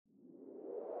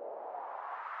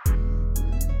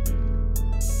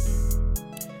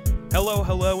Hello,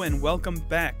 hello, and welcome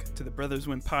back to the Brothers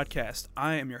Win podcast.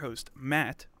 I am your host,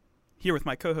 Matt, here with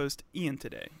my co-host, Ian,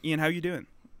 today. Ian, how you doing?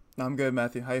 I'm good,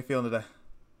 Matthew. How you feeling today?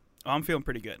 Oh, I'm feeling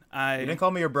pretty good. You didn't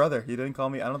call me your brother. You didn't call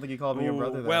me. I don't think you called me your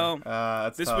brother. Well,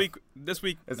 that's this tough. week, it's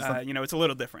a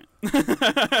little different.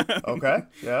 Okay.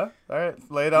 Yeah. All right.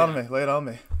 Lay it on me. Lay it on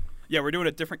me. Yeah, we're doing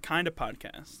a different kind of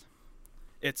podcast.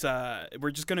 It's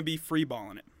we're just gonna be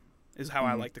freeballing it, is how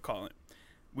I like to call it.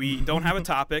 We don't have a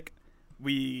topic.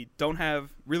 We don't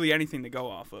have really anything to go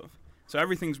off of. So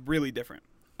everything's really different.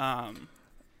 I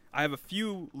have a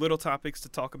few little topics to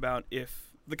talk about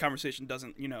if the conversation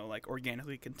doesn't,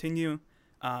 organically continue.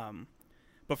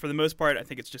 But for the most part, I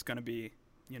think it's just going to be,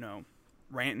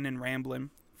 ranting and rambling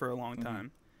for a long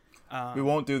time. We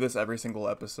won't do this every single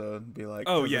episode. Be like,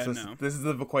 this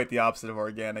is quite the opposite of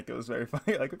organic. It was very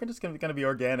funny. Like, we're just going to be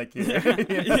organic here.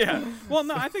 Yeah. Well,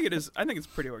 no, I think it is. I think it's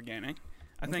pretty organic.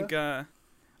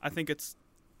 I think it's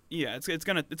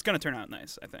gonna turn out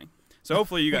nice, I think. So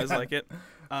hopefully you guys like it.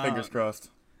 Fingers crossed.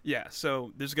 Yeah,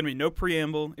 so there's gonna be no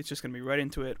preamble. It's just gonna be right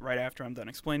into it right after I'm done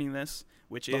explaining this,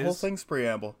 the whole thing's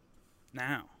preamble.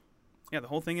 Now. Yeah, the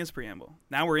whole thing is preamble.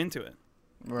 Now we're into it.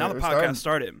 Now the podcast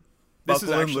started. This is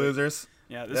actually losers.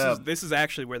 Yeah, this is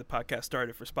actually where the podcast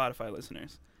started for Spotify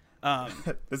listeners.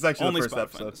 This is actually only the first Spotify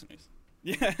episode. Listeners.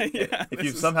 Yeah. If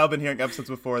you've somehow been hearing episodes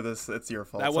before this, it's your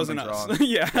fault. That wasn't Something's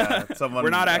us. wrong. Yeah.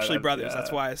 We're not actually brothers. Yeah.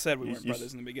 That's why I said we weren't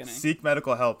brothers in the beginning. Seek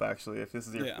medical help. Actually, if this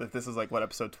is if this is like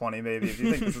episode 20, maybe if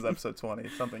you think this is episode 20,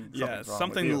 something's wrong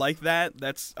something with you. like that.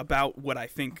 That's about what I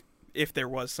think. If there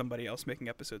was somebody else making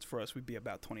episodes for us, we'd be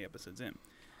about 20 episodes in.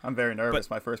 I'm very nervous.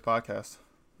 My first podcast.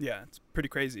 Yeah, it's pretty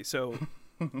crazy. So,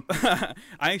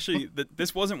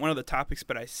 this wasn't one of the topics,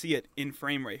 but I see it in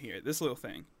frame right here. This little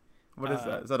thing. What is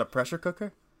that? Is that a pressure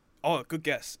cooker? Oh, good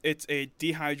guess. It's a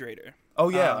dehydrator. Oh,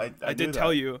 yeah. I did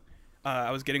tell you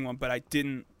I was getting one, but I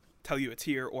didn't tell you it's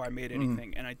here or I made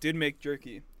anything. And I did make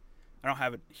jerky. I don't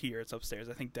have it here. It's upstairs.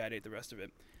 I think Dad ate the rest of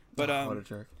it. But what a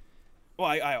jerk. Well,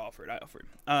 I offered.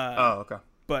 Okay.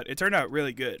 But it turned out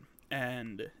really good.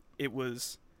 And it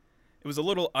was a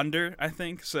little under, I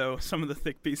think. So some of the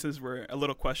thick pieces were a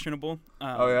little questionable.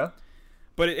 Oh, yeah?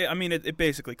 But, it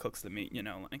basically cooks the meat,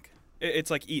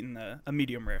 It's like eating a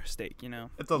medium rare steak,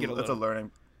 It's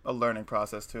a learning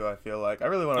process too. I feel like I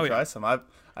really want to try some. I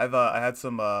had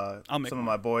some of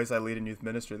my boys I lead in youth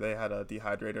ministry. They had a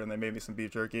dehydrator and they made me some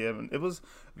beef jerky and it was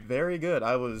very good.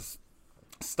 I was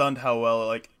stunned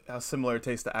how similar it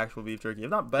tastes to actual beef jerky. If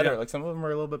not better, like some of them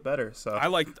are a little bit better. So I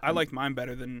liked mine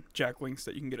better than Jack Links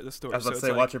that you can get at the store. I was about to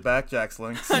say, watch your back, Jack's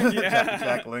Links.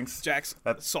 Jack Links. Jack's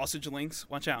sausage links.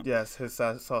 Watch out. Yes, his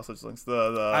sausage links.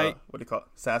 The what do you call it?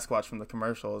 Sasquatch from the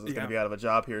commercials is going to be out of a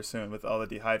job here soon with all the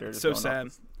dehydrators. So sad.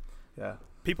 Yeah.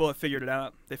 People have figured it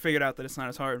out. They figured out that it's not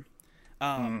as hard.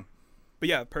 But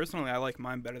yeah, personally, I like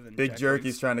mine better than Big Jack Jerky's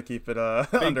Links. trying to keep it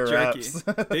under wraps.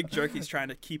 Big Jerky's trying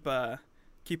to keep us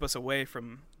away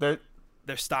from their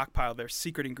stockpile, their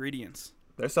secret ingredients.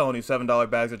 They're selling you $7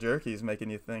 bags of jerkies, making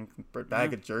you think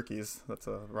bag of jerkies. That's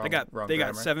a wrong. They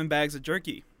got 7 bags of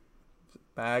jerky.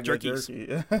 Bag Jerkies.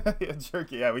 of jerky. Yeah,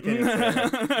 jerky. Yeah, we can't even say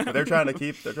that. But they're trying to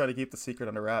keep the secret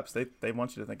under wraps. They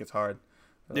want you to think it's hard.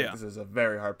 This is a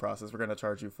very hard process. We're going to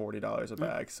charge you $40 a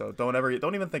bag. So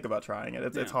don't even think about trying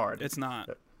it. It's hard. It's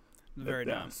not. Very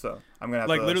dumb. So I'm going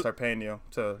to have to start paying you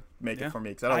to make it for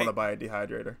me because I don't want to buy a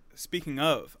dehydrator. Speaking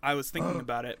of, I was thinking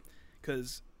about it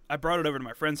because I brought it over to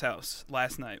my friend's house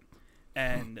last night,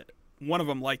 and one of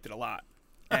them liked it a lot.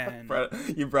 And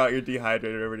you brought your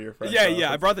dehydrator over to your friend's house.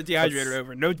 Yeah, I brought the dehydrator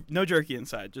over. No jerky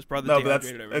inside. Just brought the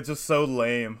dehydrator over. It's just so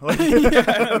lame.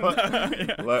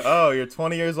 You're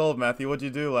 20 years old, Matthew. What'd you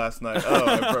do last night? Oh,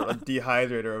 I brought a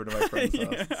dehydrator over to my friend's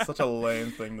house. It's such a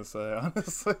lame thing to say,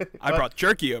 honestly. I brought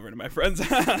jerky over to my friend's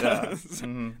house.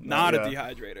 Not a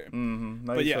dehydrator.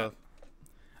 But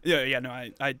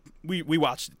we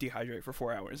watched it dehydrate for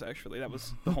 4 hours, actually. That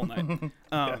was the whole night.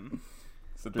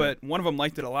 But one of them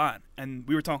liked it a lot, and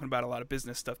we were talking about a lot of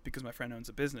business stuff because my friend owns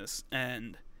a business,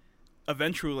 and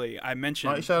eventually I mentioned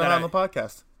why don't you shout out on the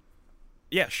podcast?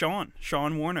 Yeah, Sean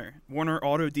Warner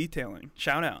Auto Detailing.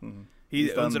 Shout out.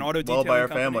 He owns an auto detailing by our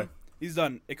company. family. He's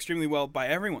done extremely well by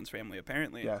everyone's family,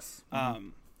 apparently. Yes.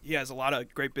 He has a lot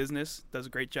of great business, does a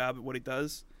great job at what he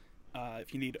does.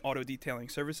 If you need auto detailing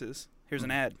services, here's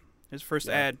an ad. His first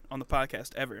ad on the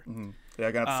podcast ever. Yeah, I'm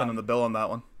going to have to send him the bill on that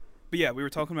one. But yeah, we were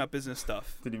talking about business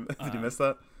stuff. Did you miss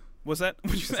that? What's that?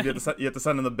 What'd you say? You have to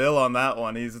send him the bill on that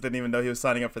one. He didn't even know he was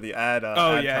signing up for the ad.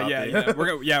 Yeah.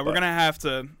 We're gonna have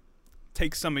to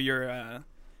take some of your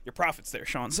profits there,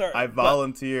 Sean. Sorry. I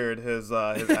volunteered his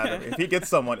ad. If he gets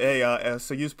someone,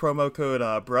 so use promo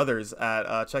code brothers at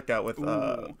checkout with.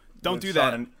 Don't with do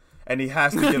Sean that. and he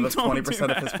has to give us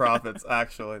 20% of his profits.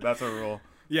 Actually, that's a rule.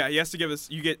 Yeah, he has to give us.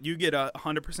 You get a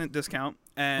 100% discount,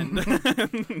 and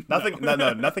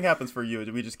nothing happens for you.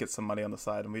 We just get some money on the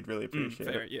side, and we'd really appreciate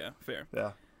fair, it. Yeah, fair.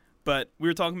 Yeah. But we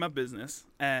were talking about business,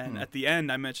 and at the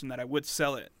end, I mentioned that I would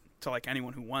sell it to like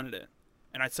anyone who wanted it,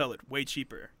 and I'd sell it way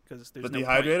cheaper because there's the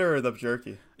dehydrator or the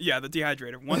jerky. Yeah, the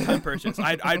dehydrator, one-time purchase.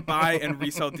 I'd buy and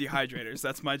resell dehydrators.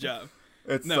 That's my job.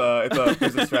 It's a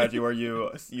business strategy where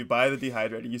you buy the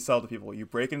dehydrator, you sell it to people, you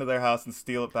break into their house and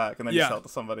steal it back, and then you sell it to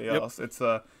somebody else. It's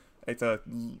a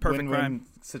perfect win-win crime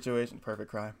situation.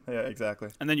 Perfect crime. Yeah, exactly.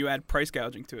 And then you add price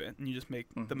gouging to it, and you just make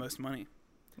the most money.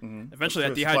 Mm-hmm. Eventually,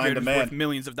 that dehydrator is worth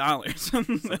millions of dollars.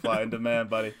 Supply and demand,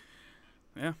 buddy.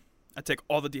 Yeah, I take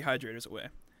all the dehydrators away.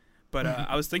 But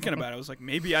I was thinking about it. I was like,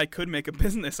 maybe I could make a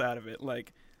business out of it,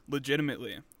 like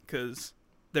legitimately, because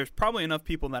there's probably enough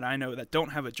people that I know that don't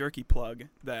have a jerky plug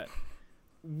that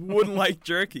would like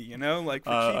jerky, you know, like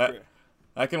for cheaper.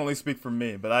 I can only speak for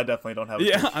me, but I definitely don't have a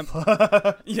jerky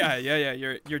plug. Yeah.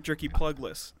 You're jerky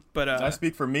plugless. But I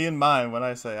speak for me and mine when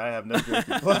I say I have no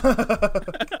jerky plug.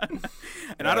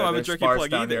 And I don't have a jerky plug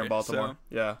down either. Here in Baltimore. So,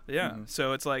 yeah. Mm-hmm.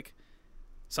 So it's like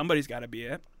somebody's got to be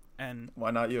it, and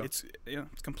why not you? It's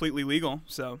completely legal.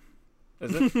 So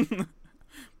is it?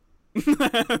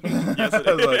 Yes, it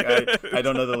is. Like, I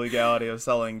don't know the legality of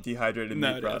selling dehydrated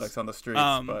meat products on the streets,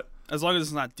 but as long as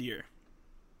it's not deer.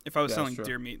 If I was selling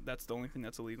deer meat, that's the only thing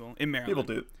that's illegal in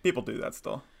Maryland. People do that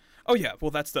still. Oh yeah,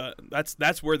 well that's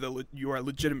where you are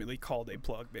legitimately called a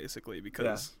plug, basically,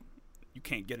 because you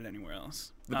can't get it anywhere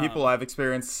else. The people I've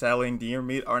experienced selling deer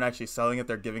meat aren't actually selling it;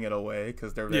 they're giving it away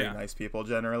because they're very nice people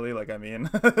generally. Like, I mean,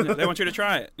 they want you to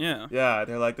try it. Yeah. Yeah,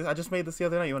 they're like, I just made this the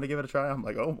other night. You want to give it a try? I'm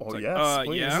like, yes,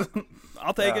 please. Yeah.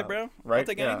 I'll take it, bro. Right? I'll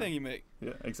take anything you make.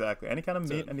 Yeah, exactly. Any kind of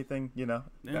meat, anything, you know.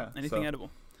 Yeah, anything edible.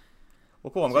 Well,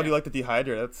 cool. I'm glad you like the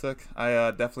dehydrator. That's sick. I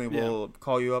definitely will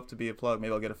call you up to be a plug.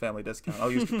 Maybe I'll get a family discount.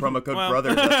 I'll use promo code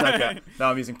brothers at checkout.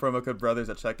 Now I'm using promo code brothers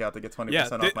at checkout to get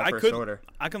 20% off my first order.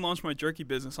 I can launch my jerky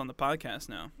business on the podcast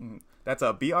now. That's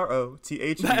a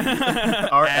BROTHERS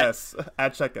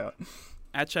at checkout.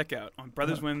 At checkout on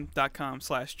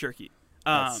brotherswim.com/jerky.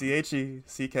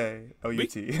 CHECKOUT.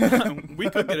 We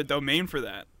could get a domain for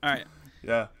that. All right.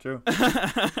 Yeah, true.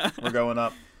 We're going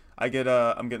up. I'm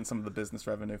getting some of the business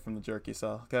revenue from the jerky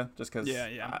sale, okay? Just because.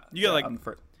 Yeah. You get like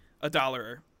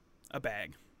 $1 a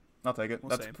bag. I'll take it.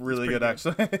 That's really good,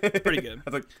 actually. It's pretty good.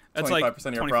 That's like 25%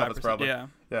 of your profits, probably.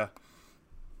 Yeah.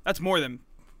 That's more than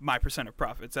my percent of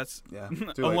profits. That's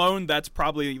alone. That's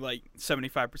probably like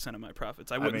 75% of my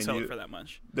profits. I wouldn't sell it for that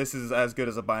much. This is as good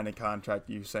as a binding contract.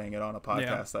 You saying it on a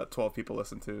podcast that 12 people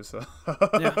listen to. So.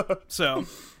 So.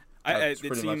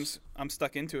 It seems I'm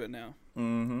stuck into it now.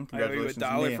 Mm-hmm. I owe you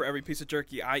 $1 for every piece of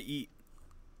jerky I eat.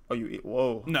 Oh, you eat?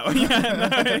 Whoa. No.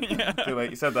 Too late.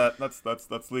 You said that.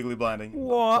 That's legally blinding.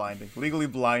 What? Blinding. Legally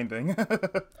blinding.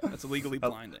 That's legally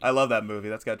blinding. I love that movie.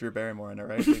 That's got Drew Barrymore in it,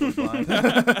 right? Legally Blind.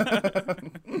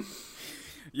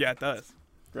 Yeah, it does.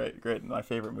 Great. My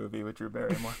favorite movie with Drew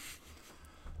Barrymore.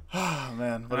 Oh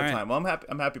man, what a time! Well, I'm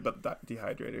happy about the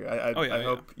dehydrator. I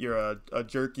hope you're a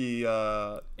jerky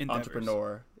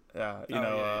entrepreneur.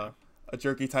 Yeah, a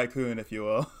jerky tycoon, if you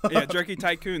will. Yeah, jerky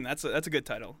tycoon. That's a good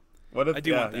title. What if I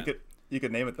do want that. You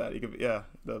could name it that. You could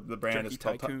the brand jerky is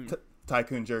called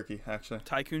Tycoon Jerky, actually.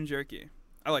 Tycoon Jerky.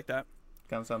 I like that.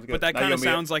 Kind of sounds good. But that kind of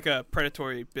sounds like a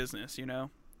predatory business, you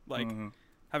know, like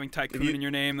having tycoon in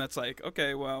your name. That's like,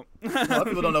 okay, well. A lot of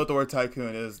people don't know what the word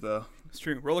tycoon is, though. It's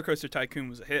true. Roller Coaster Tycoon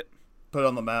was a hit. Put it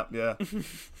on the map, yeah.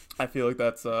 I feel like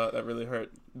that really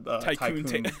hurt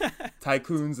tycoons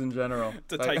in general.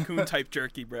 It's a tycoon type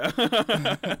jerky, bro.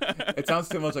 It sounds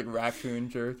too much like raccoon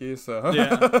jerky, so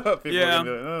yeah. People are gonna be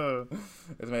like, oh,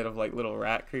 it's made of like little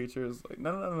rat creatures. Like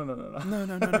no.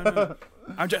 No.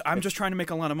 I'm just trying to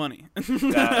make a lot of money.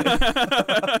 So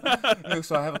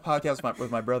I have a podcast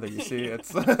with my brother. You see,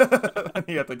 it's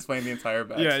you have to explain the entire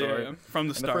backstory. Yeah. From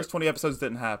the start. The first 20 episodes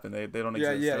didn't happen. They don't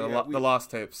exist. The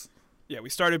lost tapes. Yeah, we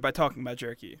started by talking about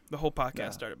jerky. The whole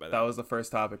podcast started by that. That was the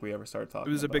first topic we ever started talking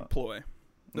about. It was a big ploy.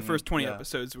 The first 20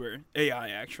 episodes were AI,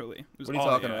 actually. What are you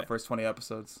talking about, first 20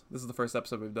 episodes? This is the first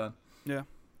episode we've done. Yeah,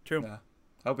 true. Yeah.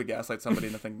 I hope we gaslight somebody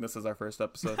into thinking this is our first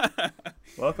episode.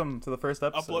 Welcome to the first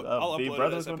episode I'll of upload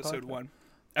Brothers it as episode 1.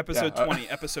 Episode 20,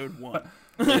 episode 1.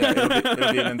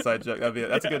 It'll be an inside joke.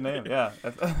 That's a good name, yeah.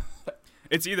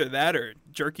 It's either that or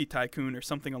Jerky Tycoon or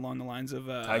something along the lines of...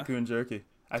 Tycoon Jerky.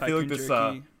 I feel like this...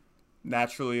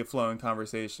 naturally flowing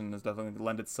conversation has definitely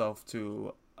lend itself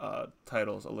to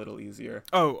titles a little easier.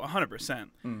 Oh,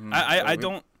 100%.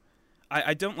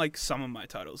 I don't like some of my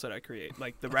titles that I create.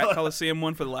 Like the Rat Coliseum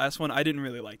one for the last one, I didn't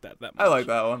really like that much. I like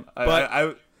that one.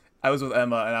 I was with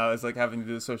Emma, and I was like having to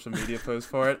do a social media post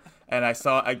for it, and I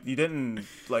saw you didn't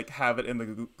like have it in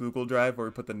the Google Drive where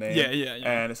we put the name. Yeah.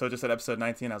 And so it just said episode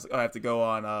 19. I was like, oh, I have to go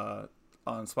on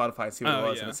Spotify and see what it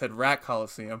was, and it said Rat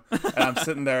Coliseum, and I'm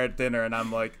sitting there at dinner, and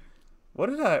I'm like, what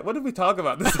did we talk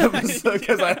about this episode?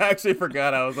 Because I actually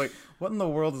forgot. I was like, what in the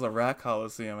world is a Rat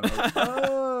Coliseum? And I was like,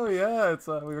 oh yeah, it's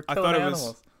we were killing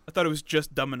animals. I thought it was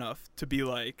just dumb enough to be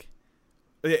like.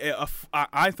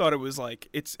 I thought it was like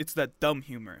it's that dumb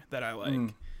humor that I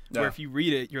like, where if you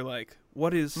read it, you're like,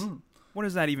 what does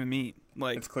that even mean?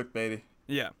 Like it's clickbaity.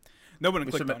 Yeah, no one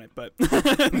clicked on it, but we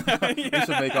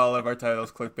should make all of our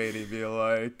titles clickbaity. Be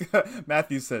like,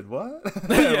 Matthew said what?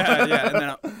 yeah, and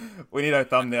then we need our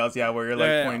thumbnails. Yeah, where you're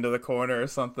like pointing to the corner or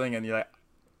something, and you're like.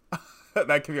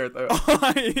 That could be our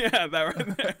yeah, that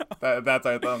right there. That's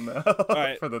our thumbnail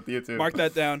for the YouTube. Mark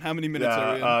that down. How many minutes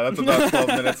are we in? That's about 12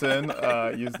 minutes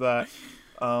in. Use that.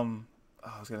 I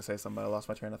was going to say something, but I lost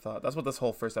my train of thought. That's what this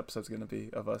whole first episode's going to be,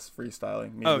 of us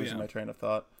freestyling, me losing my train of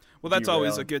thought. Well, that's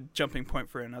always a good jumping point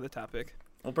for another topic.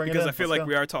 We'll bring it in. Because I feel like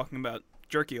we are talking about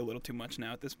jerky a little too much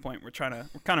now at this point. We're kind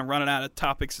of running out of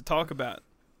topics to talk about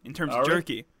in terms of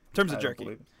jerky.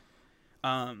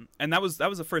 And that was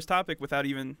the first topic without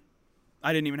even...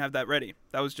 I didn't even have that ready.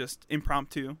 That was just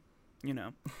impromptu,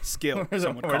 skill. We're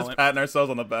just patting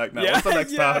ourselves on the back now. What's the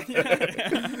next topic?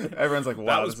 Yeah. Everyone's like,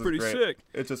 wow, this is great. Sick.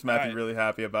 It's just Matthew really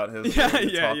happy about his talk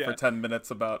for 10 minutes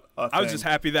about a thing. I was just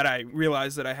happy that I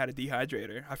realized that I had a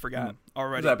dehydrator. I forgot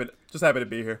already. Just happy to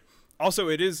be here. Also,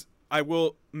 I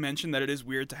will mention that it is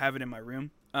weird to have it in my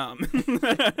room.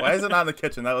 Why is it not in the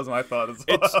kitchen? That was my thought as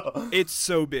well. It's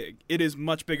so big. It is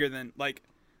much bigger than, like,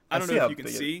 I don't know if you can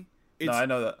see. No, I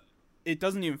know that. It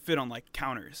doesn't even fit on like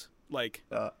counters. Like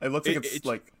it looks like it's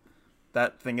like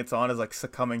that thing it's on is like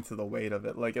succumbing to the weight of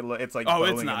it. Like it's like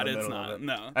it's not. It's not.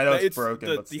 No, I know it's broken.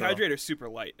 The but dehydrator's super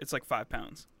light. It's like 5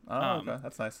 pounds. Oh, okay,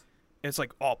 that's nice. It's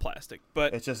like all plastic,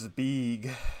 but it's just big.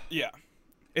 Yeah,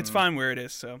 it's fine where it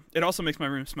is. So it also makes my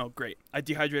room smell great. I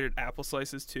dehydrated apple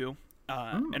slices too,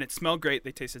 and it smelled great.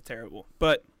 They tasted terrible,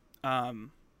 but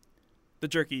the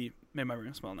jerky made my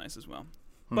room smell nice as well.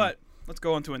 But let's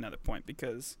go on to another point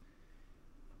because.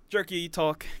 Jerky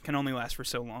talk can only last for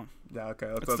so long. Yeah, okay.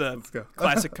 Let's go.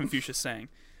 Classic Confucius saying.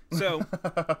 So,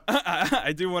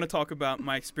 I do want to talk about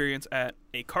my experience at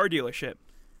a car dealership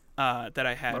that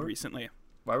I had recently.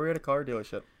 Why were you at a car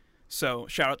dealership? So,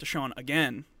 shout out to Sean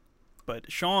again.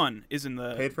 But Sean is in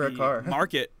the a car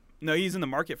market. No, he's in the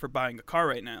market for buying a car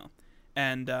right now.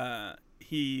 And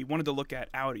he wanted to look at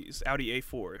Audis, Audi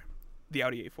A4, the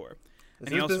Audi A4. Is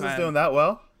this business doing that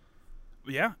well?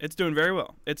 Yeah, it's doing very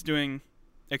well. It's doing...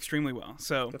 extremely well.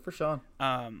 So good for Sean.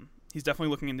 He's definitely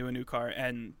looking into a new car,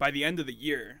 and by the end of the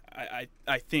year, I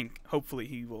think hopefully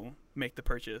he will make the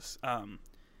purchase. I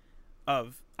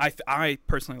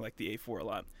personally like the A4 a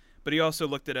lot, but he also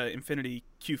looked at an Infiniti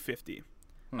Q50,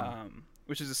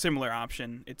 which is a similar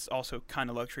option. It's also kind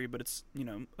of luxury, but it's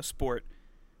a sport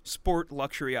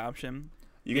luxury option.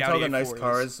 You can tell they're nice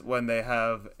cars when they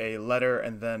have a letter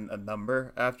and then a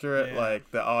number after it, like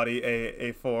the Audi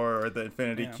A4 or the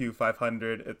Infiniti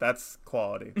Q500. That's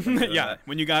quality. Yeah,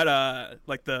 when you got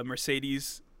like the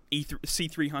Mercedes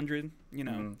C300,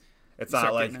 it's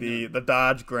not like the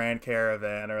Dodge Grand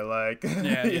Caravan or like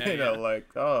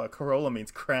like Corolla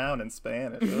means crown in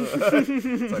Spanish.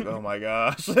 It's like, oh my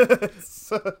gosh.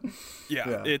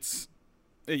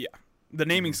 The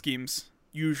naming schemes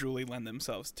usually lend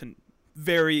themselves to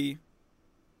very,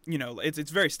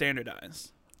 it's very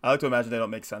standardized. I like to imagine they don't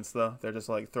make sense though. They're just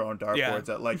like throwing dartboards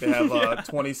at like they have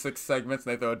 26 segments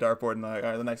and they throw a dartboard and like, all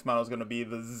right, the next model is gonna be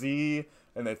the Z,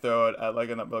 and they throw it at like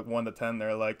 1 to 10.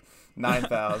 They're like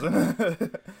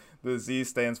 9,000. The Z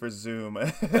stands for Zoom.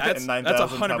 That's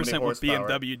 100% what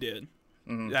BMW did.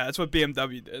 Yeah, that's what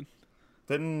BMW did.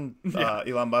 Didn't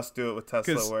Elon Musk do it with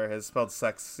Tesla where it's spelled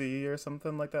sexy or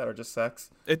something like that, or just sex?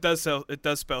 It does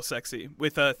spell sexy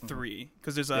with a 3,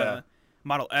 because there's a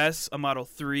Model S, a Model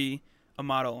 3, a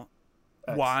Model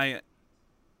X. Y,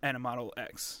 and a Model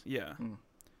X. Yeah.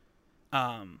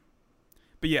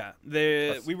 But yeah,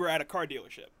 we were at a car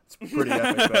dealership. It's pretty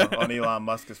epic though on Elon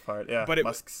Musk's part. Yeah. But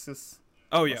Musk's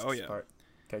part.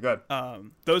 Okay, go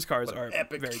ahead. Those cars are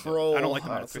epic very troll. good. I don't like the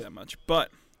Model 3 that much, but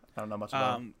I don't know much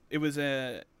about it. It was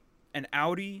an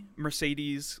Audi,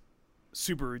 Mercedes,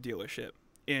 Subaru delership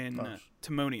in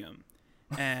Timonium,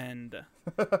 and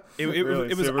it was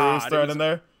Subaru odd. Starting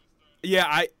there?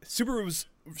 Yeah, Subaru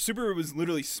was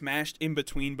literally smashed in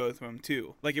between both of them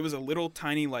too. Like it was a little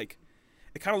tiny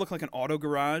it kind of looked like an auto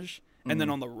garage, and then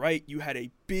on the right you had a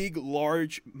big,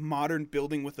 large, modern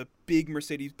building with a big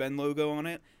Mercedes-Benz logo on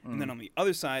it, and then on the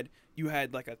other side you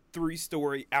had like a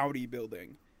 3-story Audi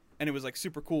building. and it was like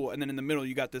super cool. And then in the middle,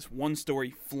 you got this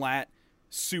 1-story flat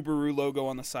Subaru logo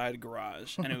on the side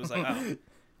garage, and it was like, oh,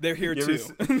 they're here too.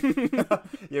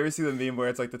 You ever see the meme where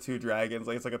it's like the two dragons,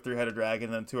 like it's like a 3-headed dragon,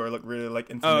 and then two are like really like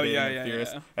intimidating and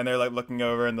fierce, and they're like looking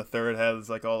over, and the third head is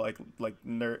like all like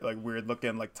weird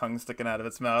looking, like tongue sticking out of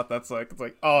its mouth. That's like, it's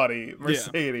like Audi,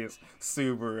 Mercedes,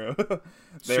 Subaru.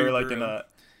 They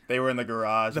were in the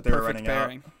garage. The they were running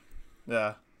pairing. out.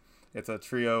 Yeah, it's a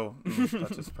trio.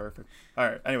 That's just perfect. All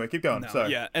right. Anyway, keep going.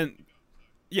 Sorry.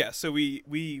 Yeah, so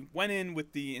we went in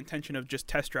with the intention of just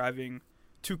test driving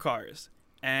 2 cars,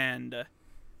 and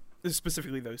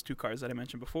specifically those 2 cars that I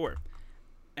mentioned before.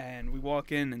 And we walk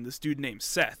in, and this dude named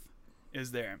Seth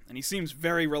is there, and he seems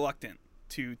very reluctant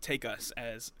to take us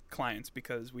as clients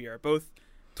because we are both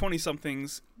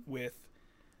 20-somethings with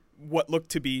what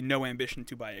looked to be no ambition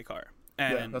to buy a car.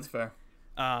 And, yeah, that's fair.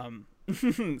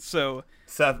 So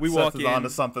Seth is onto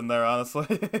something there,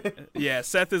 honestly. Yeah,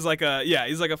 Seth is like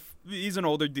he's an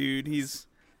older dude. He's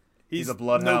a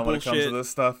bloodhound when it comes to this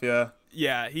stuff.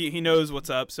 Yeah, he knows what's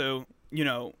up. So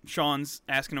Sean's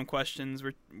asking him questions.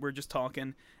 We're just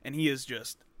talking, and he is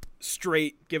just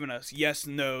straight giving us yes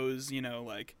nos.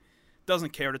 Like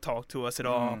doesn't care to talk to us at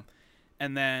all.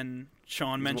 And then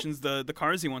Sean mentions the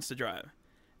cars he wants to drive,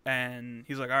 and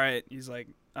he's like, all right. He's like,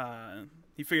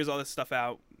 he figures all this stuff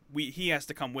out. He has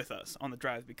to come with us on the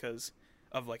drive because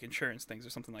of like insurance things or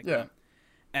something like that.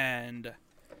 And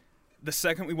the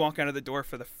second we walk out of the door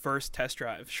for the first test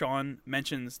drive, Sean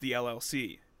mentions the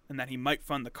LLC and that he might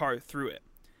fund the car through it.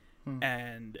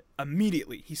 And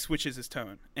immediately he switches his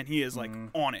tone and he is like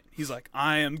on it. He's like,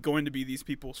 I am going to be these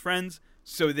people's friends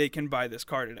so they can buy this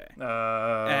car today.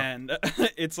 And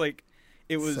it's like,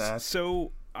 it was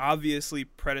so obviously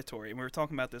predatory. And we were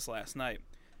talking about this last night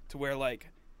to where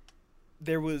like,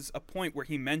 there was a point where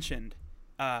he mentioned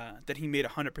that he made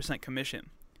 100% commission,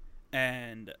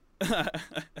 and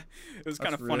it was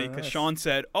kind of funny because Sean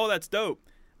said, "Oh, that's dope,"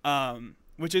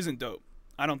 which isn't dope.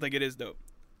 I don't think it is dope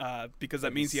because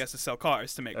that means he has to sell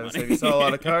cars to make money. If you sell a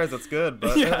lot of cars, that's good.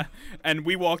 But yeah, and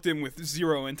we walked in with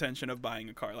zero intention of buying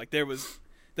a car. Like there was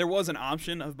an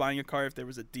option of buying a car if there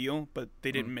was a deal, but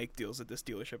they didn't make deals at this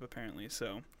dealership apparently.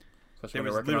 So especially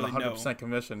when they're working on 100%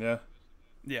 commission.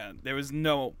 Yeah, there was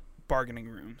no bargaining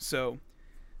room. So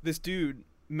this dude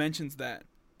mentions that,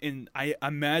 and I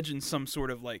imagine some sort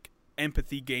of like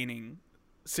empathy gaining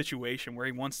situation where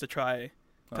he wants to try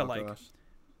to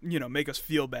make us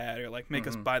feel bad or like make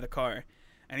us buy the car.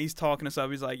 And he's talking us up.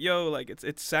 He's like, yo, like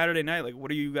it's Saturday night, like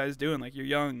what are you guys doing? Like you're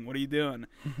young, what are you doing?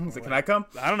 He's like, can I come?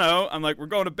 I don't know. I'm like, we're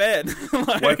going to bed.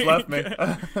 Like, wife left me.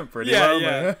 Pretty well,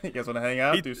 man. You guys want to hang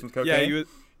out, do some cocaine?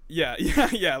 Yeah.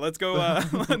 Let's go.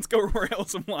 Let's go rail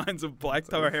some lines of black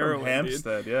tar heroin. From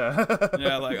Hampstead, dude.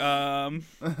 Yeah, like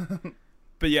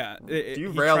But yeah, do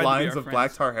you rail lines of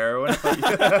black tar heroin?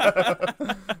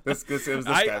 It was this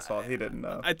guy's fault. He didn't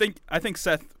know. I think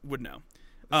Seth would know.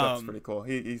 That's pretty cool.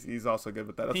 He's also good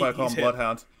with that. That's why I call him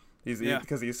Bloodhound.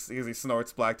 Because he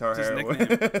snorts black tar heroin.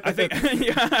 I think.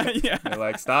 Yeah. You're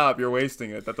like, stop! You're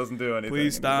wasting it. That doesn't do anything.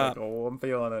 Please stop. Like, oh, I'm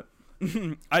feeling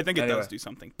it. I think it does do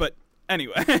something, but.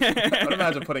 Anyway. I would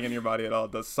imagine putting in your body at all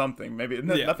does something. Maybe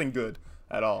nothing good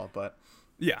at all, but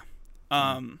yeah.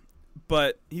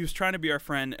 But he was trying to be our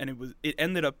friend, and it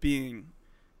ended up being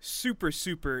super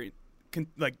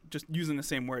like just using the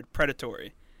same word,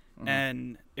 predatory.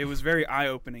 And it was very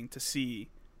eye-opening to see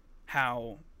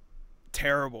how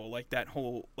terrible like that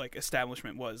whole like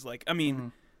establishment was. Like I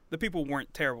mean, the people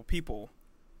weren't terrible people,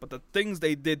 but the things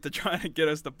they did to try to get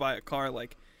us to buy a car,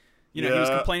 like he was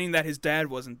complaining that his dad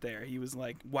wasn't there. He was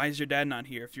like, why is your dad not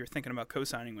here if you're thinking about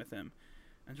co-signing with him?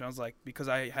 And John's like, because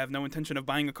I have no intention of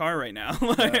buying a car right now.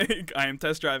 Like, I am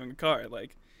test driving a car.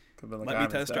 Like let me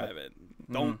test drive it.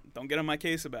 Don't get on my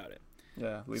case about it.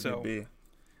 Yeah, leave me be.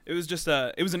 It was just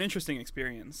it was an interesting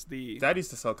experience. Dad used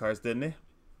to sell cars, didn't he?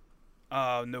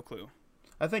 No clue.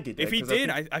 I think he did. If he did,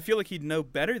 I feel like he'd know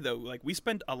better, though. Like, we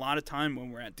spend a lot of time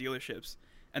when we're at dealerships,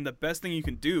 and the best thing you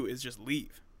can do is just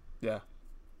leave. Yeah.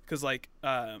 Because, like,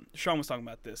 Sean was talking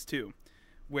about this, too,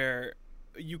 where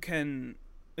you can...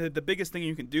 the biggest thing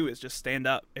you can do is just stand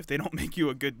up. If they don't make you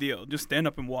a good deal, just stand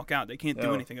up and walk out. They can't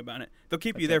do anything about it. They'll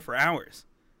keep you there for hours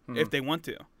if they want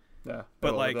to. Yeah.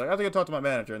 But, like... I think I'll talk to my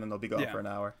manager, and then they'll be gone for an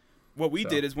hour. What we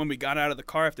did is when we got out of the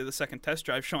car after the second test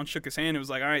drive, Sean shook his hand and was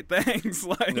like, all right, thanks.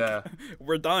 Like,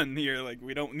 we're done here. Like,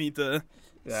 we don't need to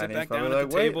sit back down at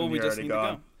the table. We just need to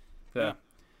go. Yeah.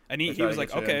 And he was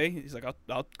like, okay. He's like,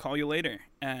 I'll call you later.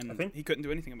 And he couldn't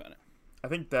do anything about it. I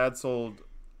think Dad sold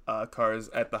cars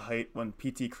at the height when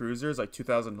PT Cruisers, like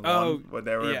 2001, when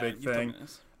they were a big thing.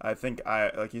 I think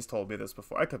he's told me this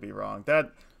before. I could be wrong. Dad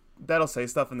Dad'll say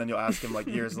stuff and then you'll ask him like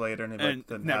years later and it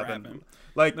didn't happen.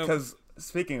 Like, because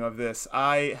speaking of this,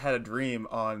 I had a dream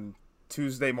on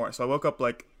Tuesday morning. So I woke up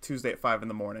like Tuesday at 5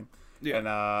 a.m. Yeah. And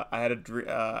I had a dream,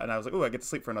 and I was like, "Oh, I get to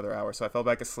sleep for another hour." So I fell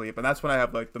back asleep, and that's when I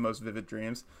have like the most vivid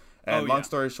dreams. And long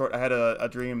story short, I had a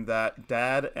dream that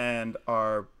Dad and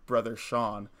our brother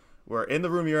Sean were in the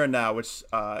room you're in now, which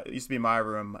used to be my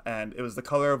room, and it was the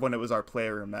color of when it was our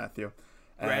playroom, Matthew.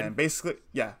 And Red. basically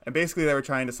they were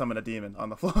trying to summon a demon on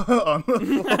the floor.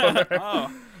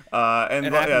 And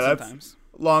it happens that's sometimes.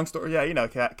 Long story.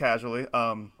 Yeah, casually.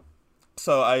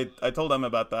 So I told them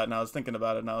about that, and I was thinking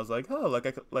about it, and I was like, oh,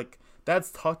 like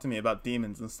Dad's talked to me about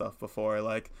demons and stuff before.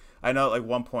 Like, I know, like,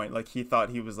 one point, like, he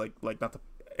thought he was, like not to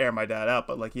air my dad out,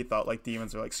 but, like, he thought, like,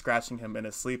 demons were, like, scratching him in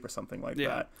his sleep or something like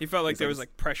that. He felt like there was,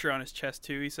 like, pressure on his chest,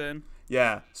 too, he said.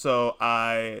 Yeah, so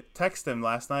I texted him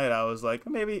last night. I was like,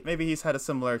 maybe he's had a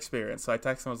similar experience. So I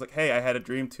texted him, I was like, hey, I had a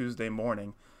dream Tuesday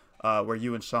morning where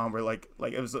you and Sean were, like,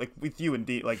 it was, like, with you and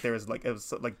like, there was, like, it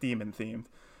was, like, demon-themed.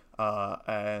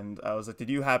 And I was like, did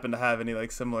you happen to have any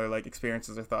like similar like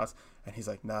experiences or thoughts? And he's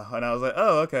like, no. And I was like,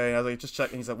 oh, okay. And I was like, just check.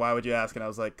 And he's like, why would you ask? And I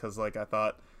was like, because like I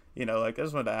thought, like I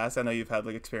just wanted to ask. I know you've had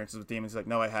like experiences with demons. He's like,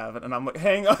 no, I haven't. And I'm like,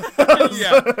 hang on.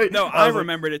 I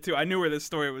remembered it too. I knew where this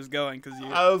story was going because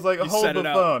I was like, hold the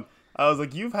phone. I was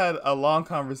like, you've had a long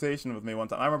conversation with me one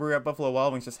time. I remember we were at Buffalo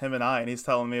Wild Wings, just him and I, and he's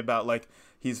telling me about like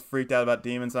he's freaked out about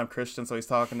demons. And I'm Christian, so he's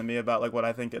talking to me about like what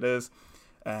I think it is.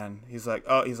 And he's like,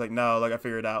 no, like I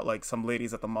figured out, like some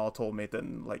ladies at the mall told me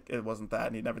that, like it wasn't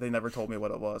that, and they never told me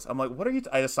what it was. I'm like, what are you?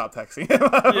 I just stopped texting him.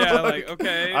 Like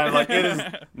okay. I'm like, it is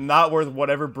not worth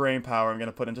whatever brain power I'm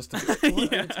gonna put in just to be like,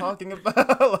 what are you talking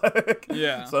about? Like,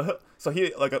 So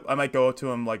he like I might go up to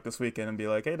him like this weekend and be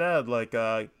like, hey Dad, like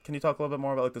can you talk a little bit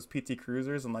more about like those PT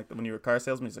Cruisers and like when you were a car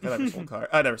salesman? He's like,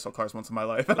 I never sold cars once in my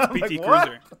life. What's PT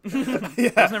like,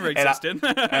 Cruiser? That's never existed.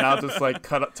 And I'll just like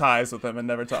cut ties with him and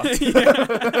never talk to him.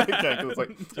 It's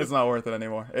like it's not worth it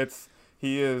anymore.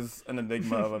 He is an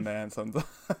enigma of a man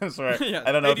sometimes. Right?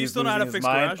 I don't know if he's losing his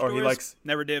mind or he likes.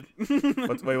 Never did.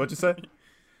 Wait, what'd you say?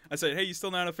 I said, hey, you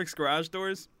still know how to fix garage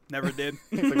doors? Never did.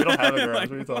 He's like, we don't have a garage.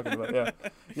 What are you talking about?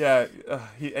 Yeah.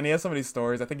 He has so many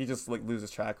stories. I think he just like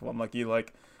loses track of them. Like he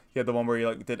had the one where he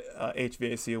like did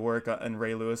HVAC work in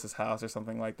Ray Lewis's house or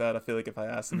something like that. I feel like if I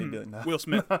asked him, he'd be like, no. Will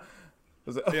Smith.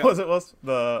 Was it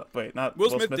Will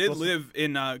Smith did live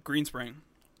in Green Spring.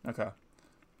 Okay.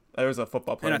 There was a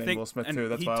football player named Will Smith too.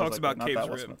 That's why I was like, not that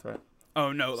Will Smith, right?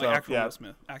 Oh no, like actual Will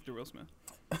Smith, actor Will Smith.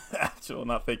 Actual,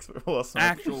 not fake Will Smith.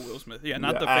 Actual Will Smith,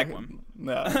 not the fake one.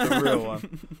 Yeah, the real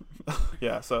one.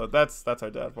 Yeah, so that's our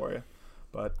dad for you.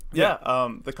 But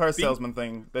the car salesman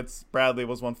thing. My friend Bradley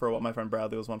was one for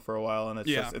a while, and it's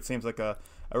just it seems like a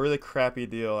really crappy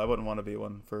deal. I wouldn't want to be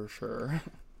one for sure.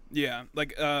 Yeah,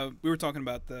 like we were talking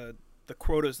about the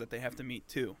quotas that they have to meet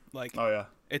too. Like,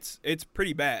 it's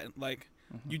pretty bad. Like,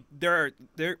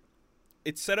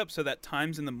 it's set up so that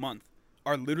times in the month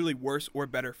are literally worse or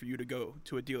better for you to go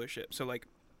to a dealership. So like,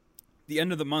 the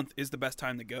end of the month is the best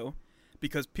time to go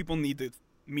because people need to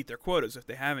meet their quotas if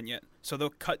they haven't yet. So they'll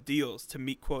cut deals to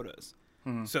meet quotas.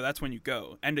 Mm-hmm. So that's when you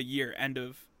go. End of year, end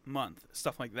of month,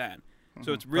 stuff like that. Mm-hmm.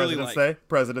 So it's really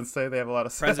President's Day. They have a lot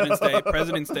of sales.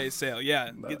 President's Day sale.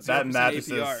 Yeah, that and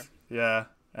mattresses. APR. Yeah,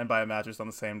 and buy a mattress on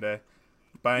the same day.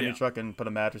 Buy a new truck and put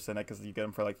a mattress in it because you get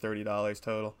them for like $30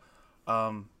 total.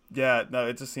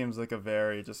 It just seems like a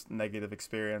very just negative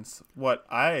experience. What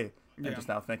I am just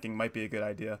now thinking might be a good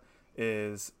idea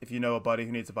is if you know a buddy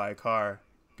who needs to buy a car,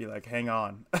 be like, hang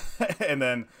on, and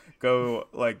then go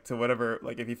like to whatever,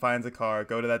 like if he finds a car,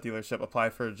 go to that dealership, apply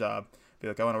for a job, be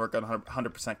like, I want to work on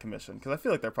 100% commission, because I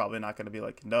feel like they're probably not going to be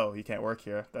like, no, you can't work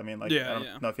here. I mean, like, I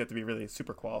don't know if you have to be really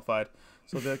super qualified.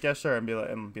 So they'll be like, yeah, sure,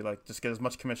 and be like, just get as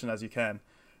much commission as you can.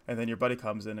 And then your buddy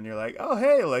comes in and you're like, oh,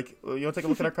 hey, like, you want to take a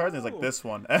look at our cars? And he's like, this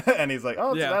one. And he's like,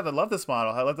 oh, I love this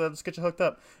model. I love that. Let's get you hooked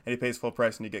up. And he pays full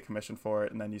price and you get commission for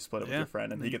it. And then you split it with your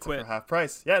friend and he gets it for half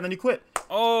price. Yeah, and then you quit.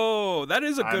 Oh, that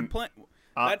is a good plan.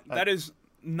 That is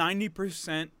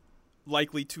 90%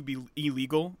 likely to be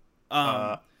illegal.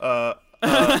 If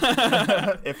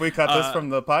we cut this from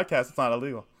the podcast, it's not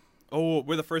illegal. Oh,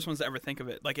 we're the first ones to ever think of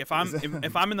it. Like, if I'm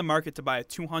in the market to buy a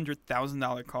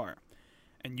 $200,000 car,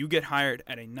 and you get hired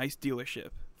at a nice dealership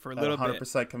for a little 100% bit.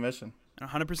 100% commission.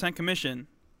 100% commission.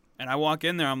 And I walk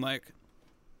in there, I'm like,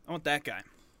 I want that guy.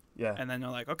 Yeah. And then they're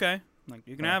like, okay. I'm like,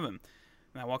 you can have him.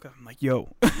 And I walk up, I'm like,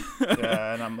 yo.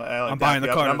 Yeah, and I'm buying the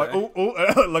car. I'm like, ooh,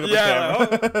 look at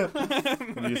the camera.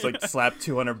 And you just like slap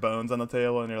 200 bones on the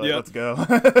table and you're like, let's go.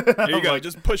 Here you go.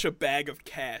 Just push a bag of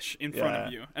cash in front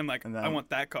of you. And like, I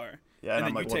want that car. Yeah, and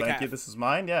I'm like, well, thank you, this is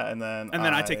mine. Yeah, and then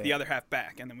I take the other half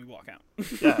back, and then we walk out.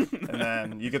 Yeah, and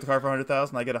then you get the car for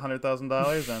 $100,000, I get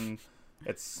 $100,000, and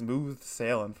it's smooth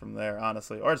sailing from there,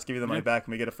 honestly. Or just give you the money back,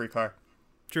 and we get a free car.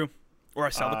 True. Or I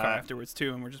sell the car afterwards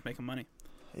too, and we're just making money.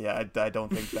 Yeah, I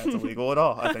don't think that's illegal at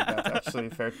all. I think that's actually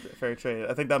fair trade.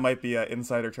 I think that might be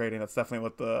insider trading. That's definitely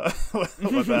what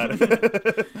that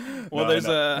is. Well,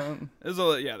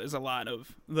 there's a lot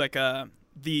of like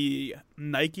the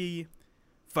Nike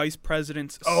vice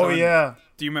president's son. Oh yeah.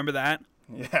 Do you remember that?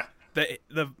 Yeah.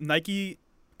 The Nike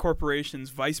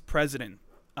Corporation's vice president,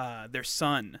 their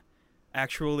son,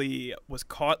 actually was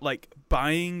caught like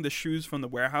buying the shoes from the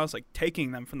warehouse, like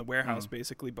taking them from the warehouse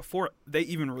basically before they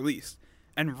even released.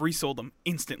 And resold them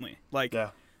instantly. Like,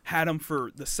 had them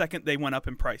for the second they went up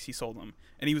in price, he sold them.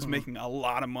 And he was making a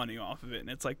lot of money off of it. And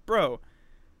it's like, bro,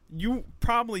 you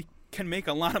probably can make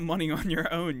a lot of money on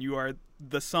your own. You are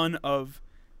the son of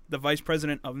the vice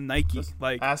president of Nike. Just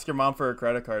like, ask your mom for a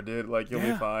credit card, dude. Like, you'll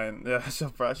be fine. Yeah, she'll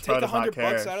probably take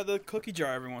 $100 out of the cookie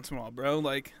jar every once in a while, bro.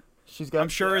 Like, I'm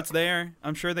sure it's there.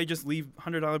 I'm sure they just leave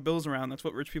 $100 bills around. That's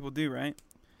what rich people do, right?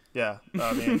 Yeah.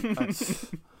 I mean,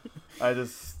 I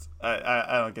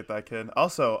don't get that, kid.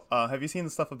 Also, have you seen the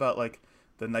stuff about like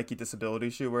the Nike disability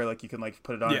shoe where like you can like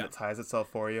put it on and it ties itself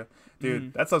for you?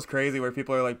 Dude, that sounds crazy where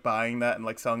people are like buying that and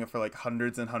like selling it for like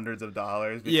hundreds and hundreds of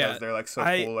dollars because they're like so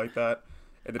cool like that.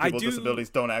 And the people with disabilities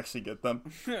don't actually get them.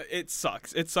 It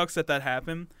sucks. It sucks that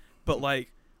happened, but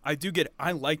like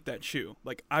I like that shoe.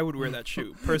 Like I would wear that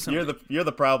shoe personally. You're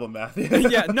the problem, Matthew.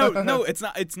 Yeah, no, it's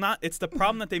not. It's the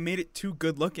problem that they made it too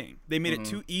good looking. They made it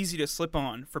too easy to slip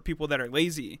on for people that are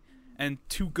lazy, and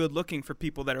too good looking for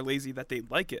people that are lazy that they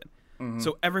like it.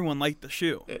 So everyone liked the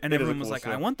shoe, and everyone was like,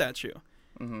 "I want that shoe."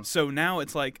 So now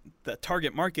it's like the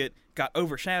target market got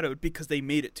overshadowed because they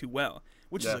made it too well,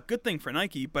 which is a good thing for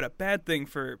Nike, but a bad thing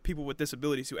for people with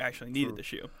disabilities who actually needed the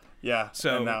shoe. Yeah,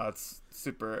 so and now it's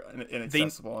super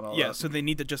inaccessible and all that. Yeah, so they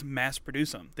need to just mass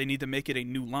produce them. They need to make it a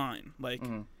new line, like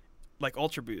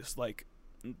Ultra Boost, like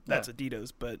that's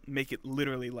Adidas, but make it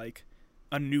literally like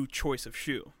a new choice of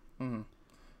shoe.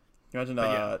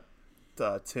 Imagine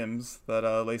Timbs that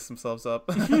lace themselves up.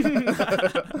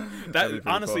 That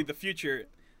honestly, cool.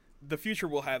 The future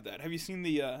will have that. Have you seen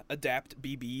the Adapt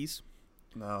BBs?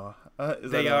 No,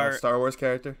 is that a Star Wars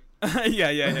character?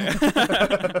 Yeah.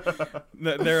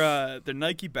 They're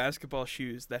Nike basketball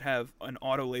shoes that have an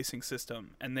auto lacing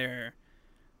system, and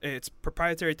it's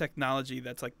proprietary technology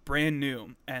that's like brand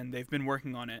new, and they've been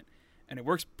working on it, and it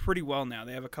works pretty well now.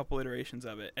 They have a couple iterations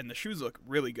of it, and the shoes look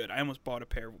really good. I almost bought a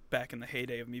pair back in the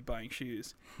heyday of me buying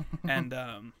shoes, and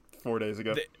 4 days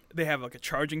ago. They have like a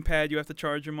charging pad you have to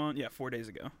charge them on. Yeah, 4 days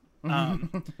ago.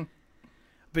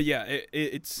 But yeah,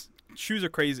 it's shoes are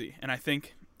crazy, and I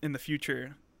think in the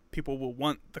future people will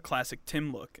want the classic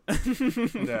Tim look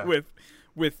with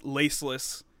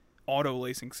laceless auto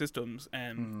lacing systems,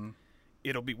 and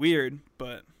it'll be weird,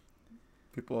 but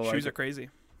shoes are crazy.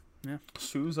 Yeah,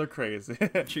 shoes are crazy.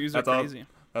 Shoes are crazy.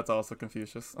 That's also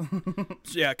Confucius.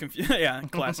 Yeah,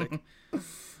 classic.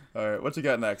 All right, what you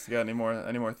got next? You got any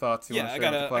more thoughts? I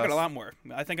got a lot more.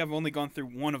 I think I've only gone through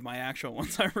one of my actual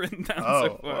ones I've written down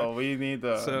so far. Well, we need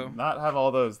to not have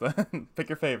all those then. Pick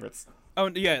your favorites. Oh,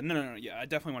 yeah, no. Yeah, I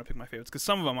definitely want to pick my favorites because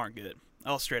some of them aren't good.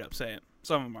 I'll straight up say it.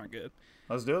 Some of them aren't good.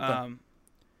 Let's do it then.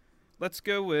 Let's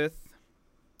go with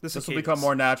the cicadas. This will become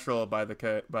more natural, by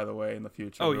the way, in the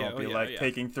future. We won't be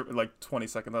taking through like 20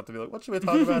 seconds out to be like, what should we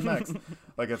talk about next?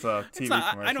 Like it's a TV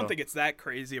commercial. I don't think it's that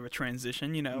crazy of a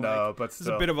transition, you know. No, like, but still.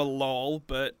 It's a bit of a lull,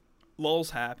 but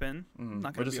lulls happen.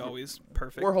 Not going to be always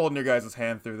perfect. We're holding your guys'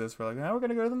 hand through this. We're like, now we're going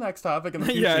to go to the next topic. In the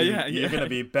future, you're going to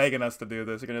be begging us to do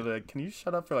this. You're going to be like, can you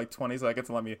shut up for like 20 seconds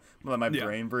and let my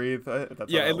brain breathe?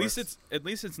 That's at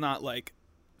least it's not like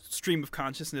stream of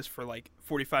consciousness for like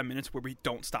 45 minutes where we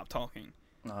don't stop talking.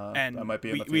 And that might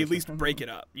be we at least break it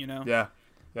up, you know? Yeah,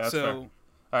 that's so fair. All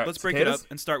right, let's break it up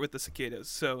and start with the cicadas.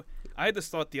 So I had this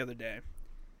thought the other day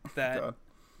that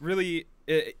really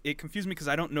it confused me because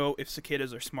I don't know if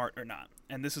cicadas are smart or not,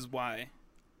 and this is why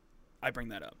I bring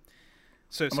that up.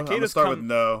 So cicadas I'm gonna start with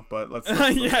no, but let's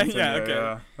okay.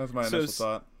 Yeah, that's my initial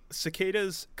thought.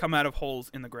 Cicadas come out of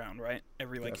holes in the ground, right?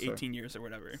 Every 18 years or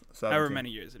whatever. 17. However many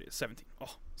years it is. 17.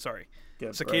 Oh, sorry.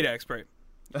 Cicada expert.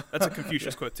 That's a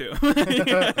Confucius quote too.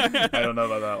 I don't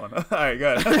know about that one. All right,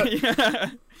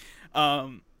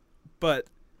 good. But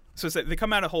so they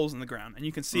come out of holes in the ground, and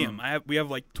you can see them. We have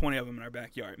like 20 of them in our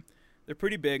backyard. They're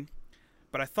pretty big,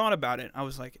 but I thought about it. I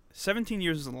was like, 17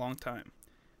 years is a long time.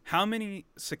 How many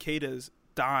cicadas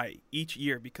die each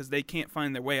year because they can't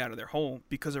find their way out of their hole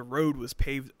because a road was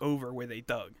paved over where they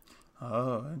dug?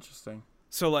 Oh, interesting.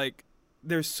 So like,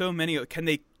 there's so many. Can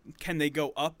they can they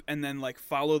go up and then like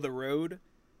follow the road?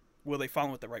 Will they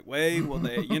follow it the right way? Will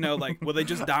they, you know, like, will they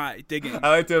just die digging? I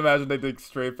like to imagine they dig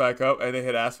straight back up and they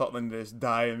hit asphalt and they just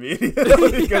die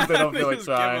immediately because they don't feel like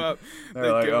trying.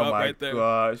 They're like, oh my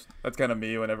gosh. That's kind of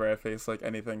me whenever I face like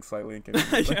anything slightly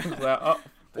inconvenient.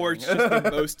 Or it's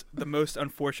just the most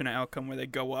unfortunate outcome where they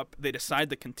go up, they decide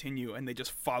to continue, and they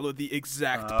just follow the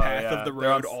exact path of the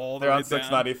road all the way down. They're on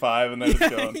 695 and they're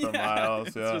just going for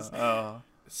miles. Yeah.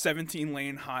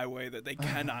 17-lane highway that they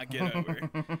cannot get over.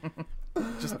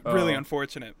 Just really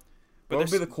unfortunate. But what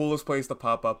would be the coolest place to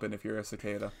pop up in if you're a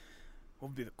cicada? What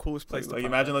would be the coolest place to like pop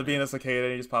imagine up being a cicada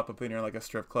and you just pop up and you're like a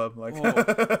strip club. Like, I feel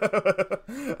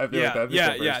like that'd be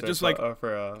just like,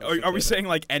 are we saying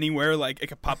like anywhere, like it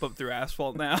could pop up through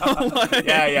asphalt now? Like,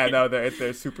 no,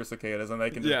 they're super cicadas and they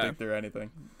can just dig through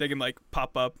anything. They can like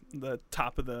pop up the